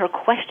 And her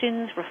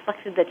questions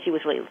reflected that she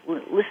was really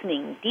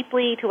listening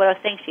deeply to what I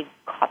was saying. She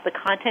caught the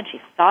content. She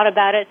thought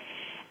about it.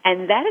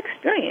 And that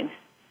experience,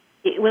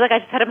 it was like I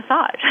just had a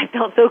massage. I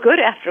felt so good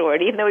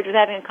afterward, even though we were just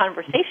having a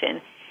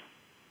conversation.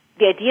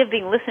 The idea of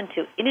being listened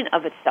to in and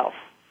of itself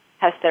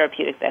has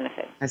therapeutic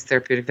benefit. Has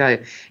therapeutic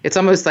value. It's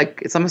almost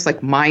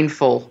like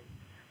mindful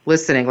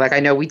listening. Like I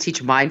know we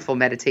teach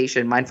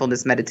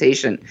mindfulness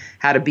meditation,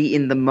 how to be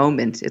in the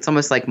moment. It's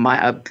almost like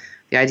the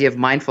idea of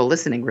mindful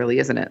listening, really,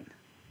 isn't it?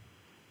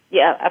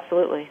 Yeah,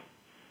 absolutely.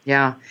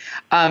 Yeah.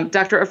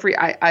 Dr. Ofri,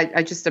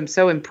 I just am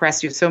so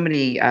impressed. You have so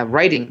many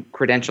writing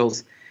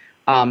credentials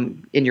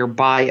in your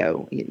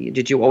bio.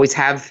 Did you always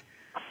have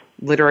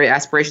literary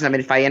aspirations? I mean,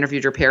 if I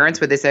interviewed your parents,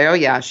 would they say, oh,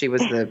 yeah, she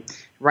was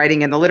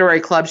writing in the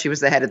literary club, she was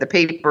the head of the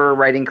paper,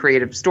 writing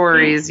creative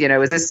stories?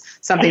 Is this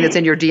something that's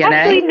in your DNA?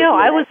 Actually, no.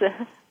 I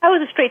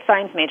was a straight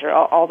science major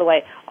all the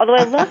way. Although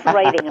I love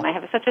writing, and I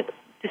have such a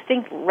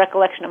distinct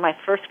recollection of my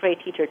first grade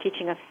teacher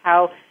teaching us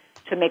how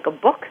to make a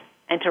book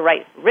and to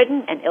write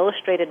written and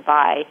illustrated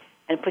by,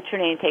 and put your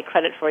name and take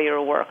credit for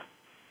your work.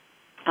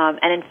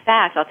 And in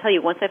fact, I'll tell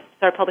you, once I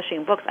started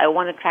publishing books, I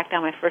wanted to track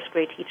down my first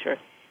grade teacher.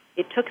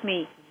 It took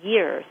me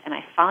years, and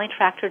I finally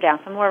tracked her down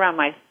somewhere around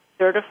my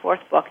 3rd or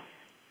 4th book.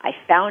 I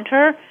found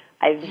her.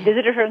 I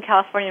visited her in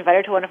California, invited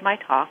her to one of my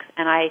talks,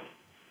 and I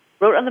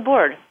wrote on the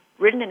board,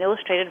 written and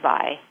illustrated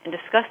by, and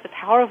discussed the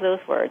power of those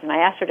words. And I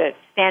asked her to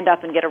stand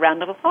up and get a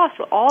round of applause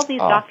for all these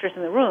doctors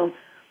in the room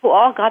who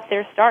all got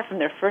their start from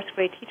their first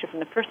grade teacher, from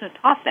the person who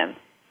taught them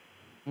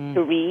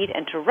to read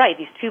and to write,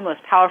 these two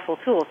most powerful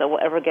tools that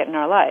we'll ever get in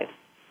our lives.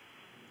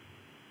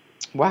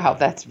 Wow,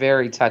 that's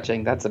very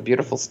touching. That's a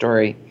beautiful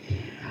story.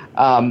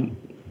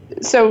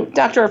 So,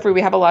 Dr. Ofri,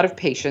 we have a lot of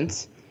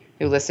patients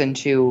who listen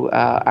to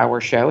our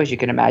show, as you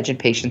can imagine,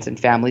 patients and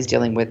families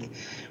dealing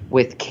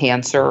with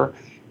cancer.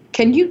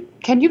 Can you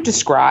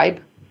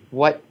describe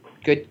what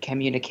good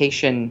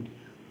communication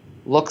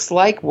looks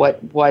like.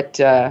 What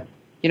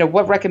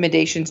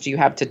recommendations do you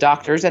have to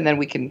doctors? And then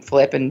we can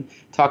flip and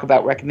talk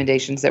about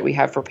recommendations that we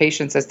have for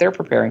patients as they're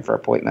preparing for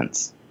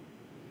appointments.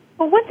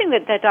 Well, one thing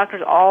that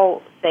doctors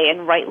all say,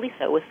 and rightly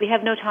so, is we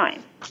have no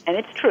time. And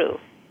it's true.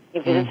 The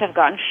visits have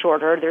gotten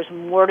shorter. There's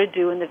more to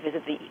do in the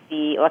visit.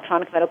 The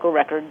electronic medical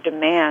record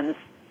demands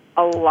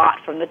a lot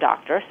from the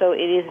doctor, so it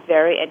is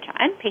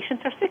and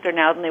patients are sicker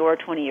now than they were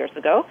 20 years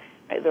ago.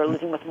 Right? They're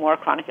living with more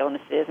chronic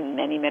illnesses and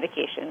many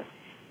medications.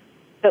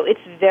 So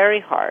it's very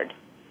hard.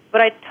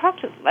 But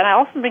I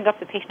also bring up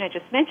the patient I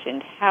just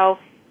mentioned, how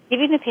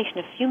giving the patient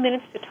a few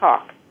minutes to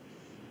talk,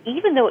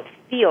 even though it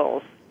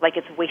feels like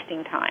it's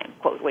wasting time,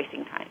 quote,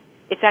 wasting time,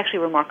 it's actually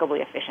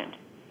remarkably efficient.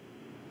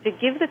 To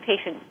give the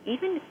patient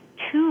even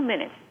 2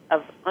 minutes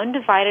of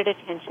undivided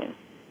attention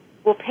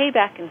will pay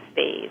back in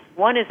spades.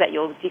 One is that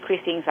you'll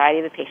decrease the anxiety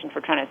of the patient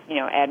for trying to,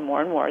 add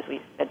more and more, as we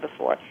said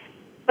before.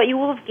 But you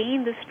will have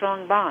gained this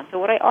strong bond. So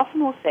what I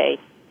often will say,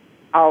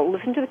 I'll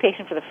listen to the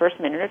patient for the first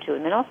minute or two,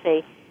 and then I'll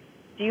say,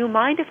 do you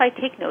mind if I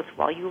take notes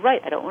while you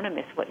write? I don't want to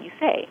miss what you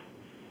say.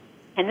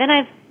 And then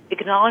I've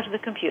acknowledged the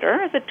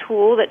computer as a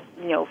tool that,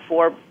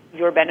 for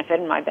your benefit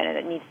and my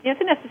benefit needs,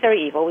 it's a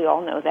necessary evil. We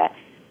all know that.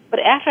 But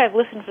after I've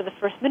listened for the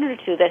first minute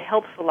or two, that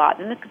helps a lot.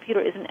 Then the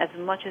computer isn't as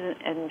much as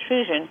an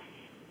intrusion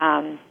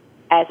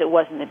as it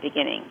was in the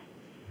beginning.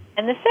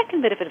 And the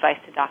second bit of advice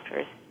to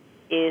doctors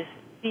is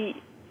that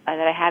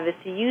I have is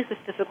to use the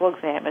physical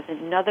exam as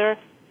another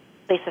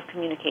place of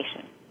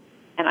communication.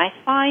 And I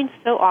find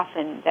so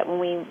often that when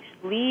we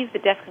leave the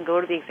desk and go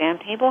to the exam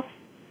table,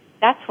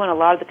 that's when a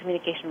lot of the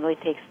communication really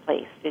takes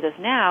place. Because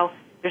now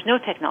there's no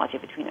technology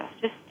between us,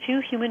 just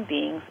two human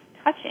beings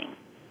touching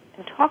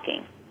and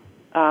talking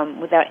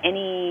without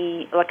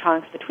any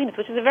electronics between us,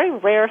 which is a very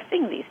rare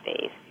thing these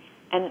days.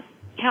 And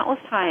countless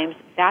times,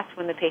 that's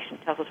when the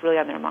patient tells what's really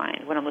on their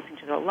mind. When I'm listening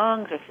to their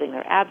lungs or feeling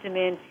their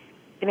abdomen,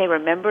 they may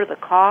remember the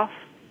cough,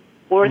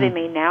 or they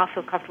may now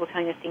feel comfortable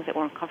telling us things that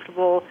were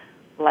uncomfortable,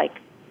 like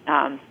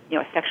a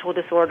sexual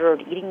disorder or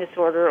an eating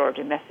disorder or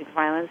domestic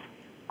violence.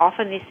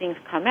 Often these things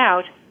come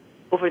out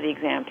over the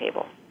exam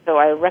table. So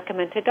I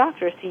recommend to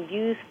doctors to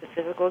use the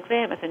physical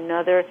exam as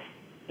another,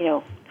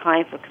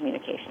 time for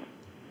communication.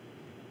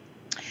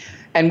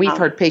 And we've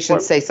heard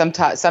patients say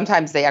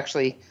sometimes they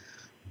actually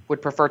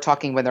would prefer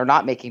talking when they're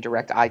not making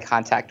direct eye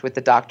contact with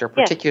the doctor,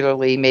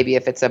 particularly maybe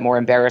if it's a more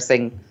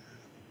embarrassing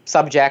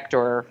subject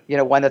or,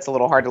 one that's a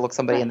little hard to look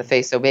somebody in the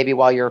face. So maybe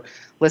while you're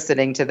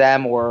listening to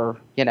them or,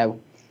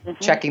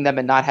 checking them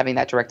and not having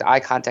that direct eye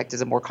contact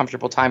is a more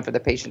comfortable time for the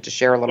patient to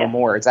share a little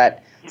more. Is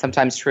that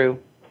sometimes true?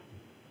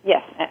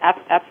 Yes,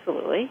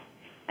 absolutely.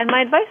 And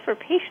my advice for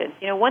patients,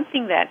 one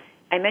thing that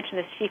I mentioned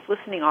as chief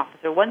listening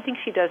officer, one thing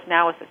she does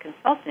now as a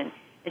consultant,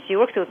 and she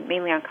works with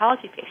mainly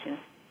oncology patients,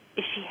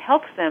 is she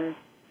helps them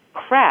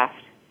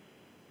craft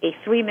a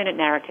 3-minute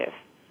narrative.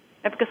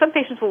 Now, because some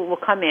patients will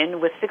come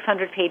in with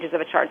 600 pages of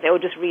a chart. They will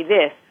just read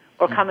this,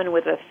 or come in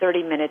with a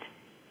 30-minute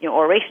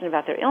oration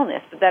about their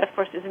illness. But that, of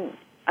course, isn't,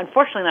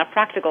 unfortunately, not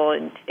practical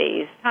in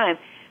today's time.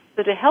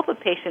 So to help a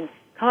patient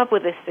come up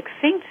with a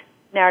succinct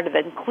narrative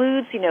that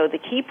includes, the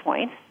key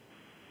points,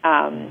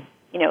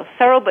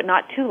 thorough but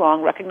not too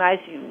long. Recognize,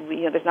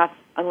 there's not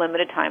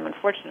unlimited time,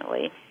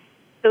 unfortunately.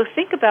 So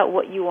think about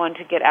what you want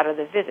to get out of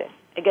the visit.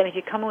 Again, if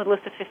you come in with a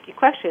list of 50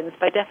 questions,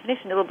 by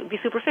definition, it'll be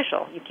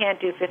superficial. You can't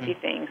do 50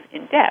 things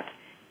in depth.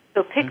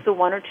 So pick the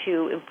one or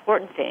two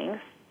important things.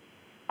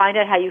 Find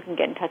out how you can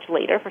get in touch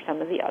later for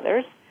some of the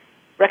others.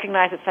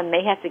 Recognize that some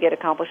may have to get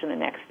accomplished in the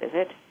next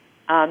visit.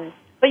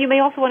 But you may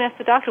also want to ask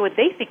the doctor what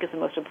they think is the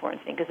most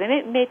important thing, because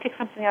they may pick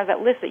something out of that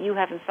list that you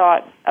haven't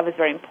thought of as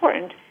very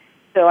important.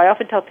 So I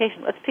often tell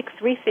patients, let's pick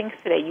 3 things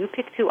today. You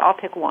pick 2, I'll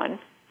pick 1,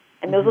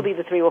 and those will be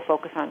the 3 we'll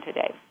focus on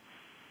today.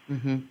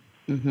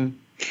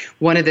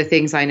 One of the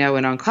things I know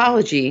in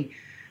oncology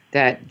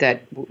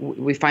that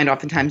we find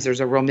oftentimes there's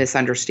a real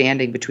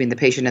misunderstanding between the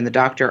patient and the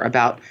doctor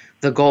about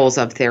the goals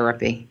of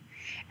therapy,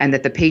 and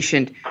that the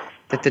patient,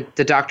 that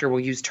the doctor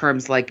will use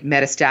terms like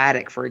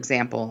metastatic, for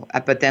example,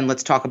 but then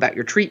let's talk about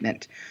your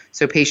treatment.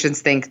 So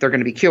patients think they're going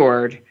to be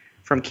cured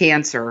from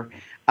cancer,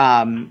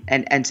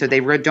 and so they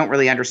don't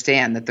really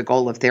understand that the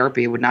goal of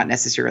therapy would not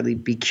necessarily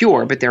be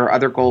cure, but there are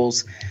other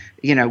goals,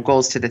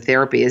 goals to the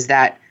therapy.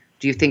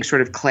 Do you think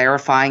sort of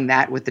clarifying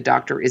that with the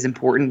doctor is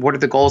important? What are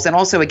the goals? And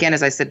also, again,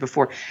 as I said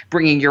before,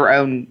 bringing your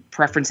own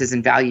preferences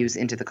and values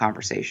into the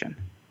conversation.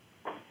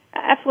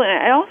 Absolutely.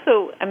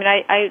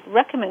 I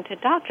recommend to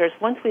doctors,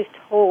 once we've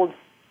told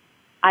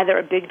either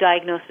a big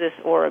diagnosis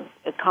or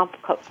a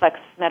complex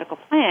medical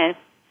plan,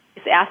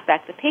 is to ask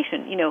back the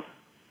patient,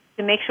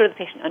 to make sure the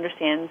patient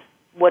understands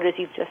what it is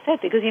you've just said,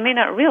 because you may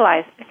not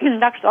realize,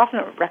 doctors often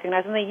don't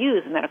recognize when they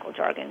use medical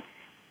jargon.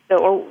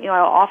 So,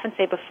 I'll often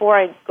say before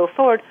I go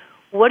forward,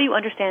 what do you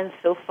understand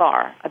so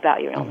far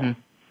about your illness?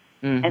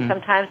 And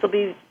sometimes there'll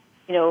be,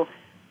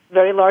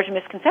 very large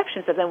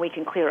misconceptions that then we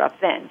can clear up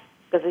then.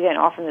 Because, again,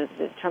 often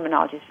the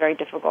terminology is very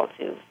difficult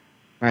to,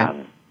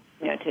 to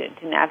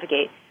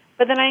navigate.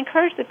 But then I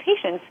encourage the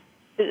patients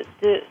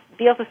to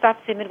be able to stop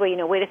and say midway,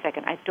 wait a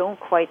second, I don't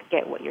quite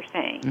get what you're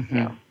saying.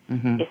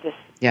 Is this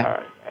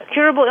a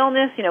curable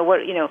illness?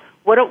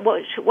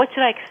 What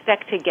should I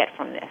expect to get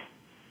from this?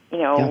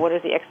 What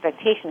is the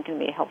expectation can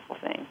be a helpful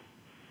thing.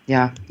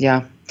 Yeah.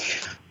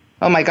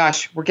 Oh my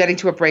gosh, we're getting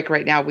to a break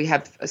right now. We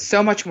have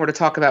so much more to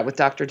talk about with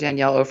Dr.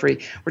 Danielle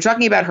Ofri. We're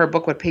talking about her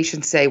book, What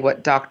Patients Say,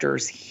 What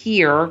Doctors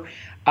Hear.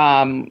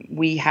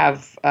 We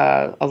have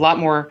a lot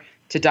more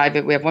to dive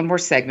in. We have one more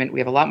segment. We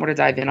have a lot more to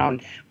dive in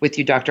on with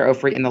you, Dr.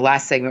 Ofri, in the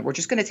last segment. We're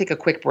just going to take a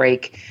quick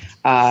break.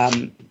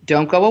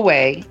 Don't go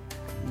away.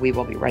 We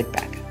will be right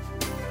back.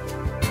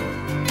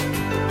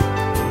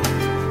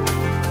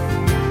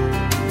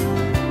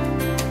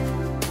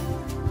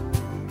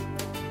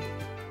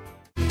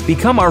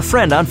 Become our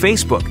friend on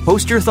Facebook.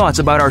 Post your thoughts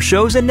about our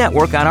shows and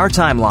network on our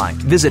timeline.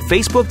 Visit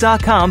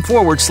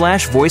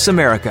facebook.com/Voice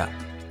America.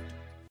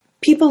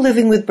 People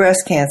living with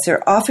breast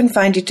cancer often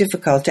find it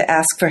difficult to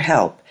ask for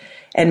help,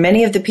 and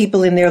many of the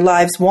people in their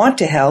lives want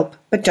to help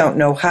but don't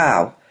know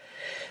how.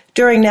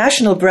 During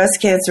National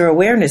Breast Cancer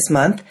Awareness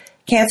Month,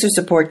 Cancer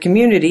Support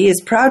Community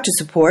is proud to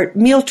support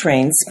Meal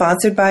Train,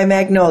 sponsored by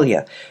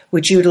Magnolia,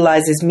 which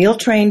utilizes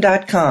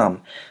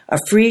mealtrain.com, a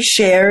free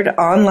shared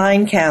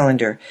online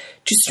calendar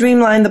to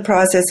streamline the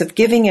process of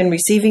giving and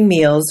receiving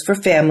meals for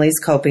families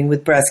coping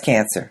with breast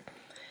cancer.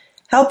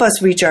 Help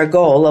us reach our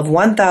goal of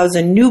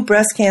 1,000 new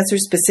breast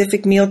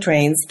cancer-specific meal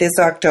trains this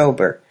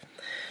October.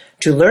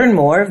 To learn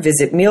more,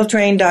 visit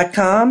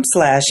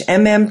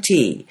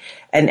mealtrain.com/MMT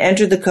and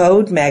enter the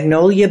code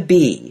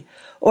MagnoliaB,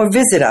 or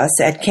visit us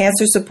at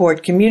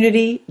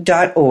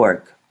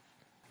cancersupportcommunity.org.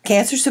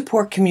 Cancer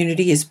Support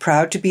Community is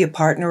proud to be a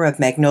partner of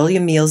Magnolia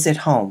Meals at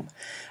Home,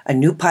 a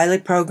new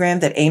pilot program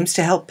that aims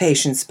to help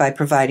patients by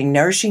providing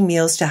nourishing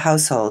meals to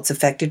households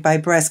affected by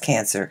breast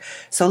cancer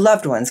so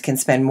loved ones can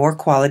spend more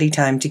quality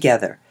time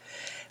together.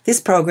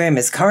 This program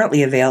is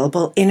currently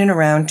available in and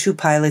around 2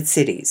 pilot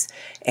cities,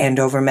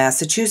 Andover,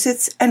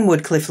 Massachusetts, and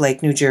Woodcliff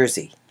Lake, New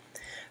Jersey.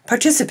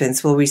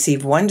 Participants will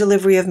receive 1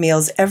 delivery of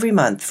meals every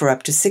month for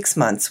up to 6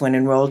 months when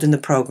enrolled in the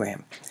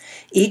program.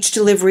 Each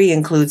delivery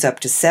includes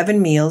up to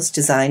 7 meals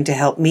designed to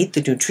help meet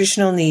the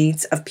nutritional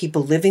needs of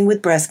people living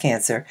with breast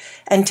cancer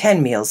and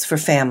 10 meals for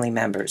family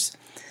members.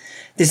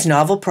 This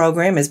novel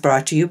program is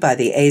brought to you by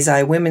the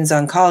AZI Women's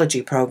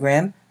Oncology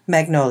Program,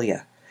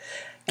 Magnolia,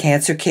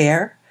 Cancer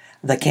Care,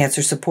 the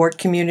Cancer Support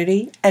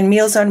Community, and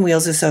Meals on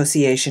Wheels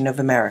Association of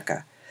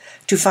America.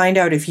 To find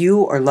out if you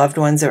or loved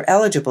ones are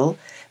eligible,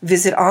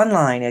 visit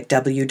online at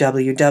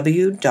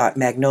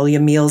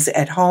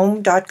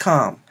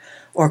www.magnoliamealsathome.com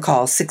or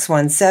call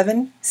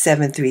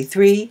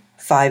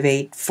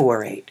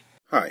 617-733-5848.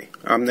 Hi,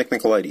 I'm Nick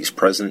Nicolaides,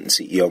 President and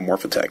CEO of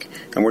Morphotek,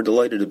 and we're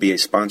delighted to be a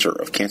sponsor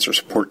of Cancer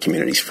Support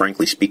Community's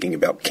Frankly Speaking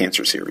About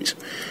Cancer series.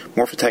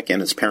 Morphotek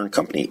and its parent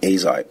company,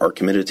 AZI, are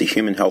committed to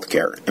human health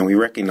care, and we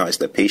recognize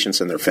that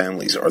patients and their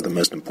families are the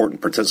most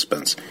important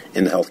participants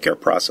in the healthcare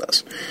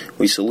process.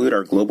 We salute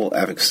our global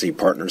advocacy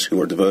partners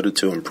who are devoted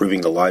to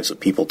improving the lives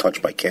of people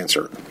touched by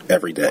cancer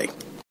every day.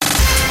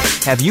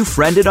 Have you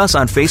friended us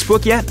on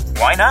Facebook yet?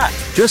 Why not?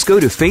 Just go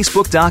to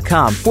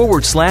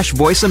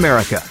facebook.com/Voice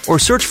America or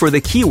search for the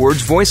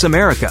keywords Voice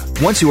America.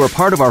 Once you are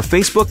part of our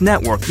Facebook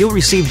network, you'll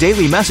receive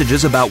daily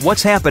messages about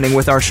what's happening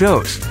with our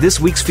shows, this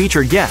week's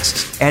featured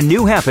guests, and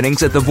new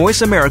happenings at the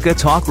Voice America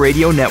Talk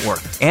Radio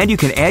Network. And you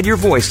can add your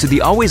voice to the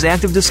always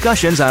active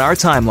discussions on our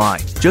timeline.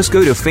 Just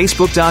go to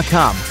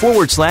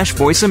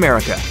facebook.com/Voice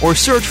America or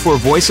search for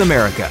Voice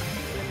America.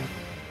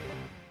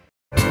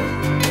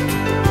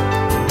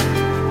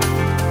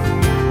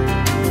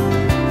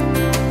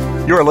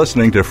 You're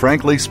listening to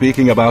Frankly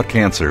Speaking About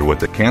Cancer with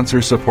the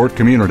Cancer Support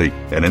Community,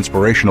 an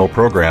inspirational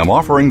program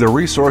offering the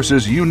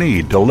resources you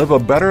need to live a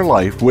better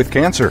life with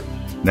cancer.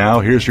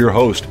 Now here's your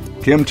host,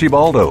 Kim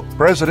Thiboldeaux,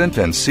 President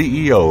and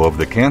CEO of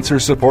the Cancer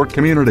Support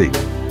Community.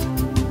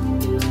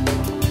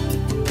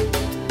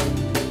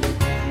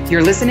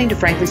 You're listening to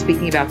Frankly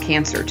Speaking About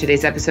Cancer.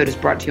 Today's episode is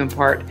brought to you in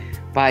part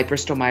by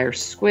Bristol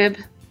Myers Squibb,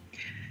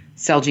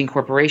 Celgene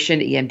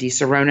Corporation, EMD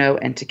Serono,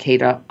 and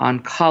Takeda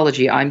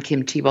Oncology. I'm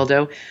Kim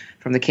Thiboldeaux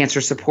from the Cancer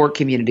Support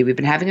Community. We've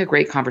been having a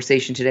great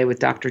conversation today with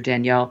Dr.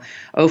 Danielle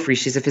Ofri.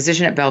 She's a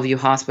physician at Bellevue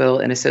Hospital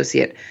and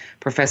associate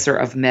professor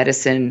of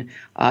medicine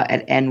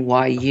at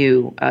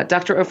NYU.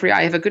 Dr. Ofri,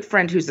 I have a good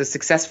friend who's a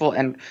successful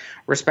and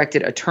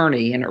respected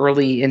attorney, and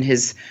early in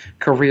his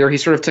career, he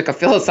sort of took a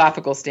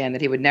philosophical stand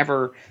that he would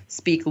never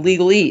speak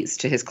legalese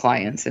to his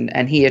clients,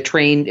 and he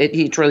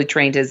really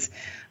trained his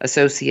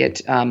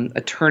associate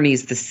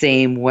attorneys the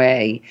same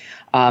way.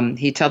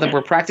 He'd tell them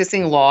we're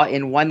practicing law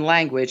in one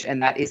language,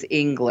 and that is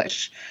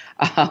English.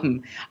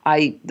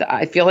 I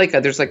feel like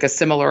there's like a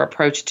similar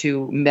approach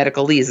to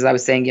medicalese, as I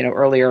was saying,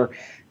 earlier.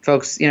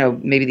 Folks,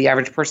 maybe the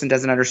average person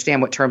doesn't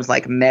understand what terms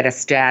like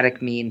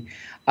metastatic mean.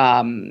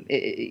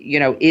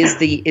 Is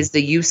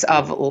the use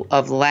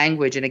of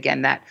language, and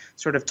again, that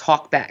sort of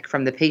talk back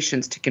from the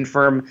patients to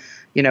confirm,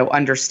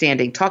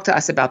 understanding. Talk to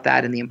us about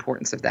that and the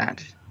importance of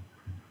that.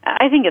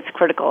 I think it's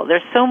critical.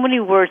 There's so many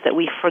words that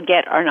we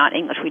forget are not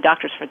English. We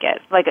doctors forget.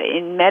 Like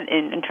in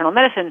internal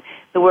medicine,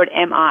 the word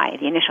MI,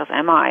 the initials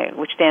MI,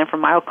 which stand for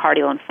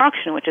myocardial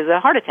infarction, which is a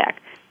heart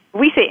attack.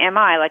 We say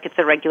MI like it's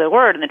a regular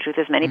word, and the truth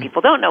is many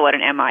people don't know what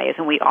an MI is,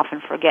 and we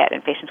often forget,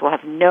 and patients will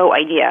have no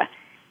idea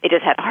they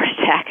just had a heart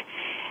attack.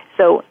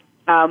 So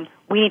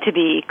we need to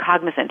be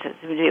cognizant,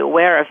 to be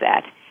aware of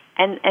that.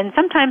 And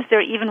sometimes there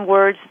are even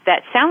words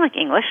that sound like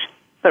English,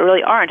 but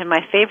really aren't. And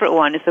my favorite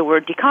one is the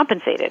word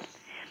decompensated.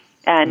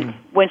 And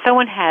when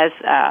someone has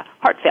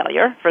heart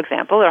failure, for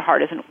example, their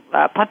heart isn't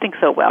pumping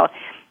so well,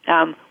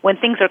 when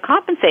things are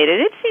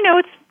compensated,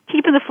 it's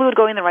keeping the fluid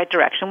going in the right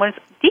direction. When it's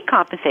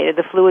decompensated,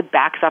 the fluid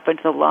backs up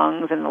into the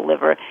lungs and the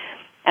liver.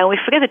 And we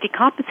forget that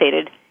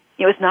decompensated,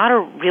 is not a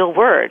real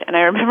word. And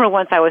I remember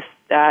once I was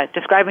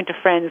describing to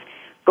friends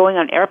going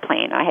on an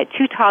airplane. I had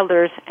 2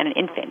 toddlers and an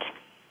infant,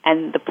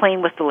 and the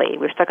plane was delayed. We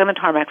were stuck on the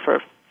tarmac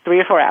for 3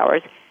 or 4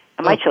 hours,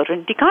 and my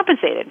children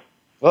decompensated.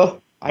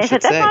 Oh, I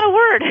said, that's not a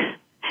word.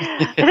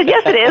 I said,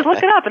 yes, it is.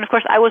 Look it up. And, of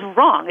course, I was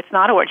wrong. It's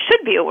not a word. It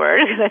should be a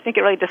word because I think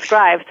it really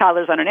describes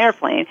toddlers on an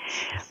airplane.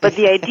 But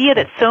the idea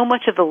that so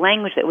much of the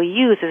language that we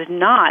use is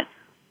not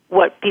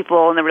what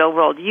people in the real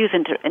world use.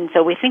 And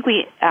so we think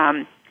we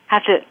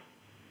have to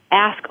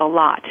ask a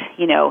lot.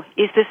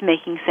 Is this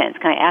making sense?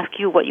 Can I ask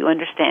you what you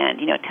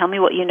understand? Tell me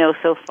what you know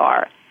so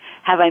far.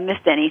 Have I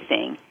missed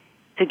anything?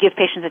 To give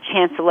patients a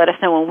chance to let us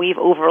know when we've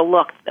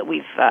overlooked that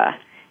we've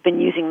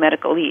been using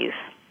medicalese.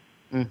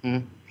 Mm-hmm.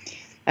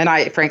 And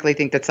I frankly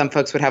think that some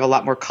folks would have a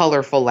lot more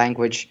colorful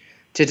language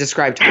to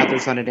describe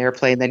toddlers on an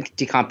airplane than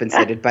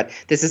decompensated. But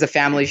this is a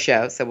family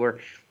show, so we're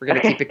going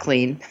to keep it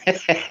clean.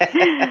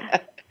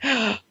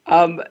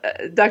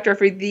 Dr.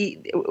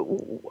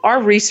 Effrey,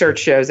 our research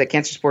shows at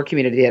Cancer Support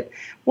Community that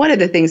one of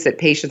the things that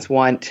patients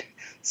want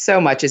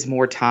so much is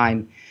more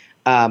time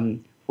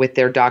with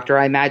their doctor.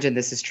 I imagine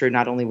this is true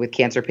not only with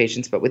cancer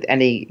patients, but with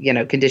any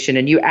condition.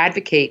 And you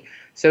advocate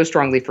so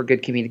strongly for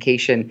good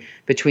communication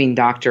between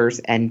doctors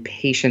and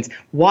patients.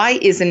 Why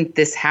isn't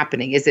this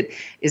happening? Is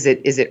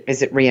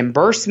it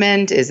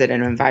reimbursement? Is it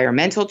an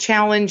environmental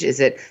challenge?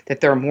 Is it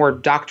that there are more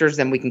doctors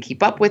than we can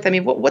keep up with? I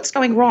mean, what's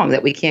going wrong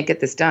that we can't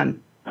get this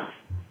done?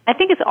 I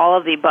think it's all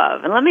of the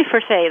above. And let me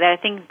first say that I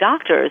think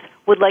doctors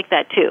would like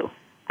that too.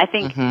 I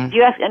think if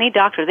you ask any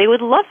doctor, they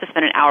would love to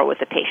spend an hour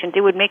with a patient.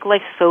 It would make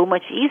life so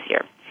much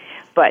easier.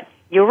 But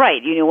you're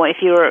right.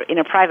 If you were in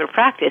a private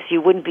practice,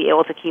 you wouldn't be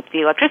able to keep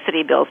the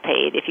electricity bills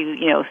paid if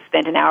you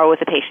spent an hour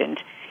with a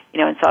patient,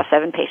 and saw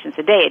 7 patients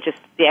a day. It just,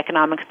 the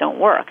economics don't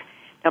work.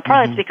 Now,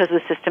 partly it's because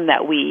of the system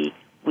that we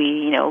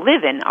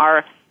live in.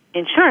 Our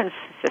insurance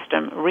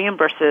system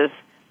reimburses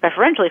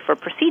preferentially for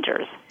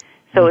procedures.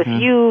 So if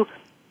you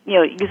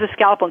use a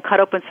scalpel and cut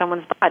open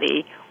someone's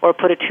body or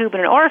put a tube in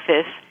an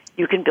orifice,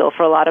 you can bill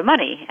for a lot of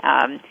money.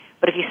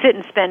 But if you sit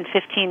and spend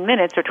 15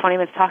 minutes or 20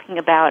 minutes talking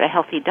about a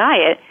healthy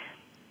diet,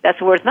 that's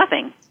worth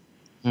nothing.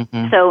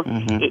 So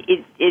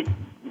it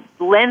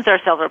lends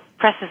ourselves or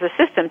presses the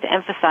system to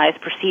emphasize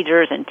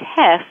procedures and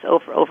tests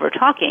over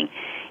talking.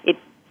 It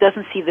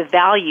doesn't see the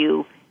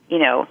value, in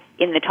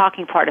the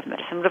talking part of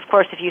medicine. But of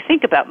course, if you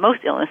think about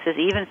most illnesses,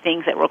 even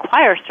things that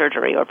require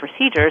surgery or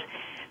procedures,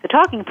 the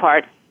talking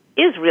part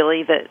is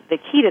really the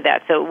key to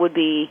that. So it would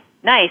be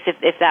nice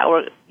if that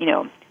were,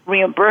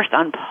 reimbursed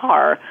on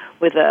par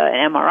with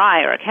an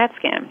MRI or a CAT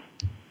scan.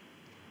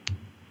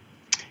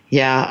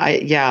 Yeah.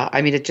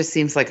 I mean, it just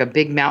seems like a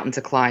big mountain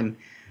to climb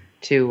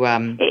to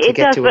it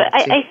get does, to. But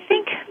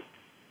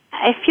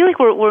I feel like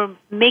we're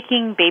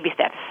making baby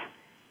steps,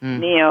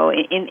 in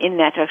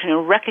that direction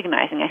and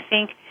recognizing. I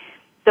think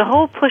the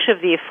whole push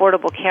of the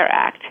Affordable Care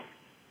Act,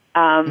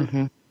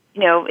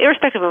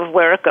 irrespective of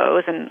where it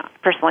goes, and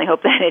personally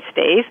hope that it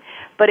stays,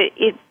 but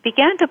it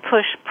began to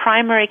push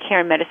primary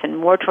care medicine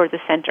more toward the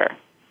center,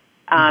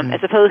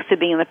 as opposed to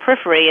being in the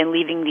periphery and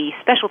leaving the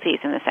specialties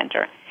in the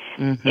center.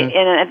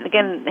 And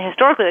again,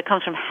 historically, it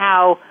comes from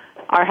how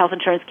our health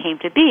insurance came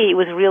to be. It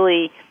was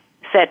really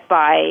set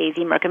by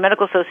the American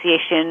Medical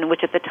Association,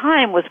 which at the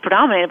time was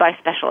predominated by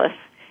specialists.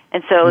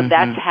 And so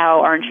that's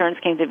how our insurance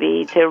came to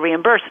be, to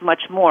reimburse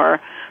much more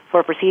for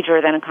a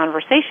procedure than a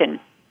conversation.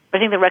 But I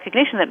think the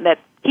recognition that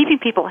keeping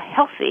people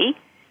healthy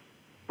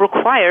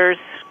requires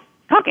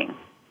talking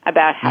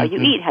about how you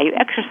eat, how you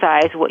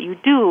exercise, what you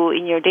do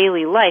in your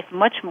daily life,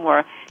 much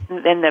more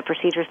than the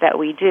procedures that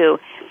we do.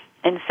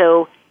 And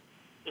so,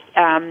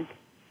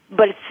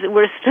 but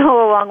we're still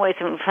a long way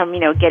from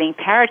getting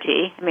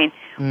parity. I mean,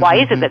 why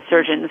is it that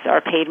surgeons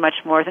are paid much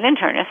more than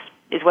internists?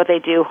 Is what they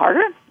do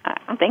harder? I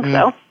don't think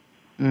so.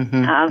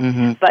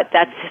 But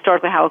that's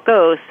historically how it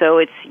goes. So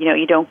it's,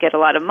 you don't get a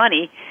lot of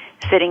money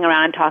sitting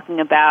around talking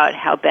about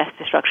how best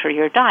to structure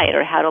your diet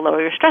or how to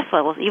lower your stress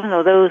levels, even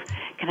though those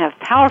can have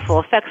powerful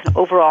effects on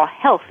overall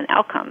health and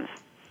outcomes.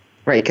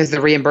 Right, because the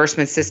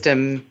reimbursement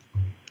system,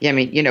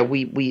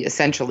 we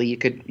essentially, you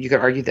could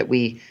argue that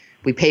we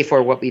pay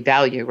for what we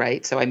value,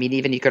 right? So, I mean,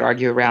 even you could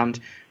argue around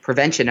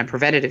prevention and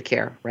preventative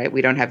care, right?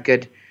 We don't have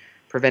good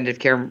preventative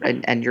care,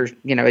 and you're,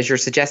 as you're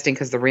suggesting,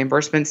 because the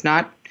reimbursement's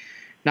not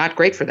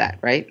great for that,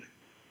 right?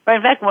 Right?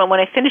 In fact, when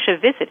I finish a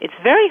visit, it's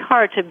very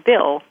hard to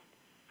bill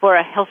for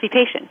a healthy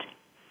patient.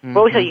 We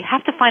always say you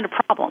have to find a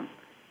problem.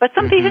 But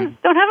some patients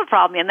don't have a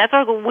problem, and that's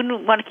our goal. We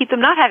wouldn't want to keep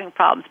them not having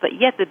problems, but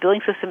yet the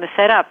billing system is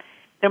set up.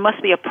 There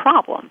must be a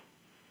problem.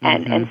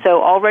 And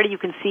so already you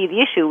can see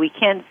the issue. We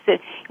can't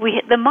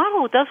the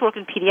model does work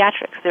in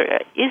pediatrics.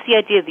 There is the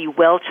idea of the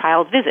well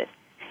child visit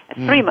at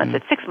 3 months,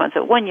 at 6 months,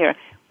 at 1 year.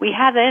 We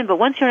have that in, but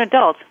once you're an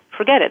adult,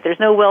 forget it. There's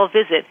no well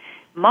visit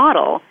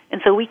model,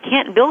 and so we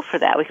can't bill for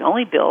that. We can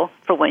only bill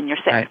for when you're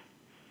sick.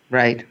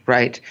 Right.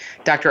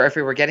 Dr.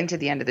 Ofri, we're getting to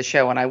the end of the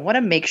show, and I want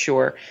to make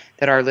sure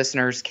that our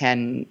listeners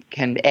can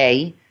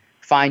A,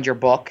 find your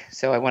book.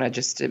 So I want to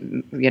just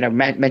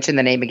mention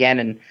the name again,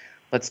 and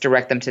let's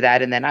direct them to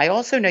that. And then I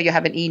also know you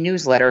have an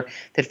e-newsletter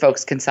that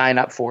folks can sign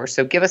up for.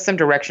 So give us some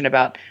direction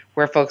about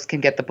where folks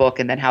can get the book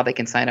and then how they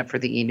can sign up for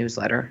the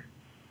e-newsletter.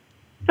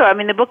 Sure. I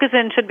mean, the book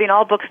should be in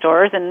all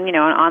bookstores and, in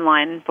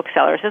online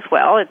booksellers as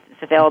well. It's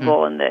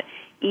available in the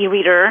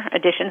e-reader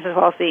editions as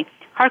well as the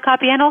hard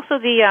copy, and also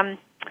the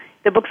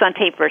books on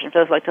tape version for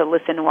those who like to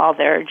listen while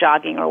they're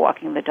jogging or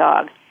walking the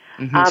dog.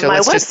 So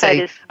let's just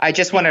say, I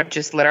just want to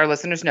just let our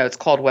listeners know, it's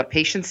called What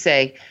Patients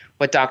Say,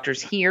 What Doctors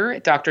Hear,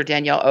 Dr.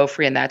 Danielle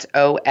Ofri, and that's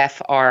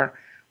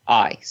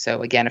OFRI.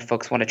 So again, if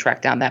folks want to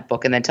track down that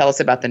book, and then tell us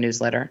about the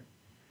newsletter.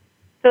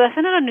 So I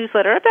send out a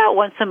newsletter about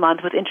once a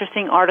month with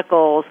interesting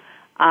articles,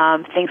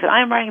 things that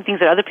I'm writing, things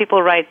that other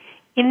people write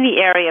in the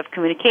area of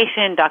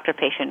communication,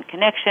 doctor-patient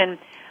connection,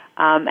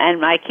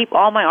 and I keep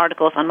all my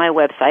articles on my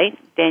website,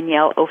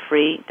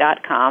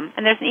 DanielleOfri.com,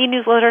 and there's an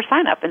e-newsletter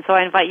sign-up, and so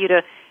I invite you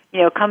to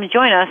come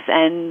join us,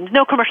 and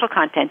no commercial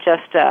content,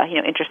 just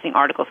interesting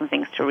articles and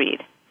things to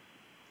read.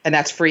 And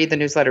that's free? The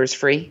newsletter is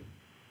free?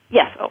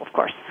 Yes, of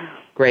course.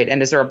 Great.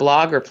 And is there a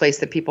blog or a place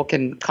that people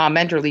can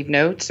comment or leave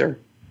notes? Or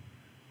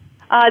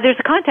there's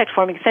a contact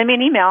form. You can send me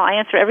an email. I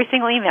answer every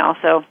single email,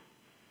 so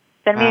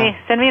send me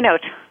a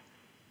note.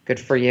 Good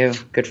for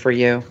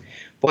you.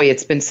 Boy,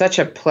 it's been such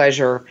a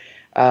pleasure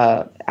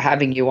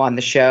having you on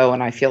the show,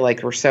 and I feel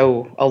like we're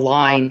so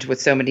aligned with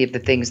so many of the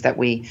things that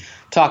we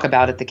talk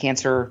about at the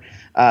Cancer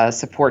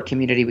Support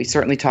Community. We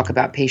certainly talk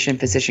about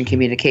patient-physician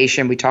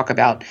communication. We talk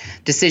about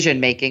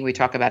decision-making. We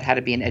talk about how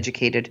to be an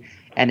educated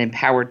and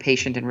empowered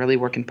patient and really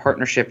work in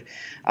partnership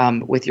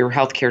with your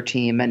healthcare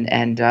team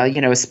and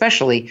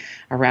especially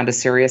around a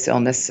serious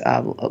illness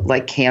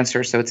like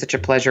cancer. So it's such a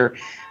pleasure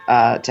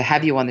to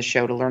have you on the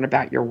show to learn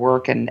about your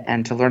work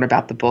and to learn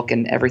about the book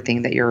and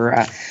everything that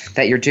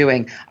you're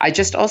doing. I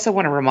just also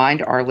want to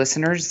remind our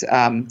listeners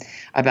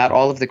about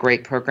all of the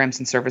great programs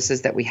and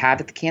services that we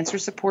have at the Cancer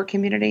Support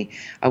Community.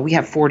 We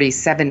have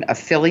 47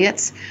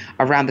 affiliates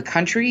around the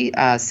country,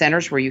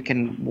 centers where you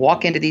can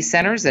walk into these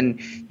centers and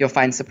you'll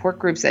find support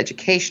groups,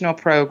 educational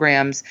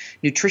programs,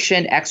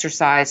 nutrition,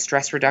 exercise,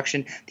 stress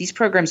reduction. These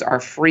programs are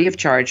free of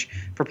charge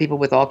for people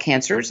with all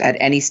cancers at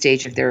any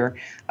stage of their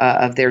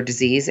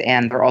disease,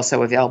 and they're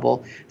also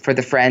available for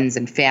the friends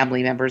and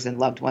family members and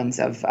loved ones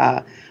of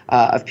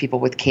people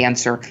with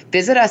cancer.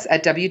 Visit us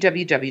at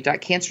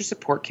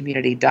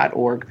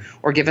www.cancersupportcommunity.org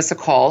or give us a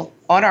call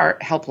on our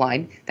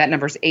helpline. That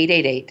number is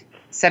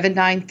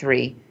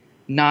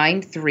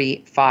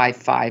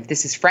 888-793-9355.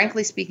 This is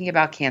Frankly Speaking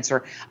About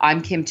Cancer.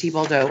 I'm Kim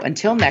Thiboldeaux.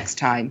 Until next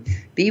time,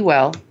 be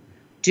well,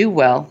 do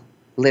well,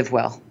 live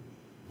well.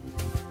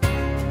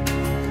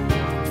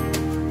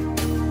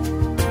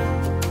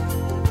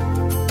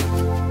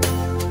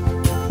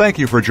 Thank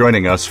you for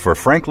joining us for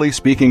Frankly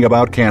Speaking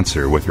About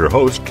Cancer with your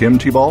host, Kim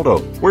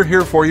Thiboldeaux. We're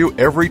here for you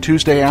every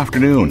Tuesday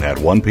afternoon at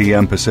 1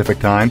 p.m. Pacific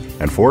Time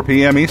and 4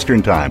 p.m.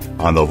 Eastern Time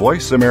on the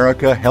Voice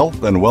America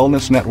Health and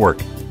Wellness Network.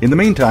 In the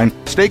meantime,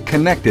 stay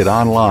connected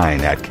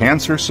online at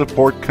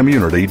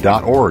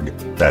cancersupportcommunity.org.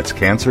 That's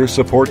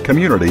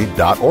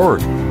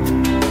cancersupportcommunity.org.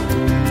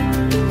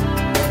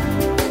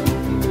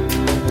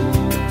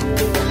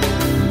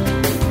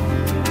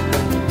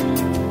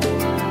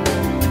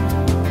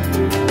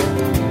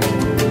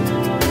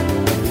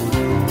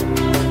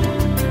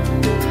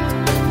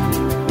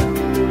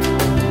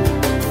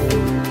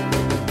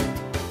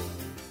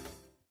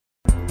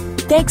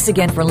 Thanks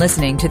again for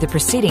listening to the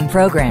preceding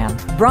program,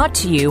 brought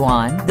to you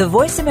on the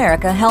Voice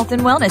America Health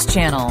and Wellness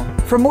Channel.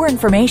 For more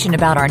information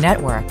about our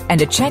network and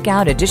to check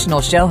out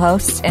additional show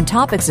hosts and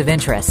topics of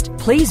interest,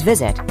 please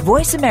visit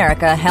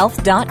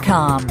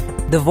voiceamericahealth.com.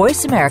 The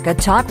Voice America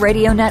Talk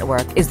Radio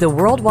Network is the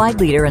worldwide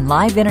leader in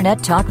live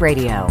Internet talk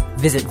radio.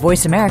 Visit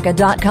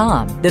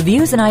voiceamerica.com. The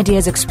views and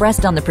ideas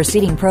expressed on the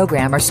preceding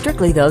program are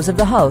strictly those of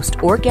the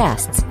host or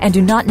guests and do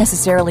not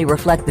necessarily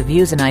reflect the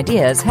views and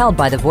ideas held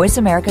by the Voice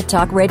America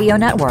Talk Radio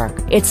Network,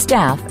 its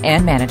staff,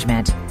 and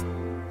management.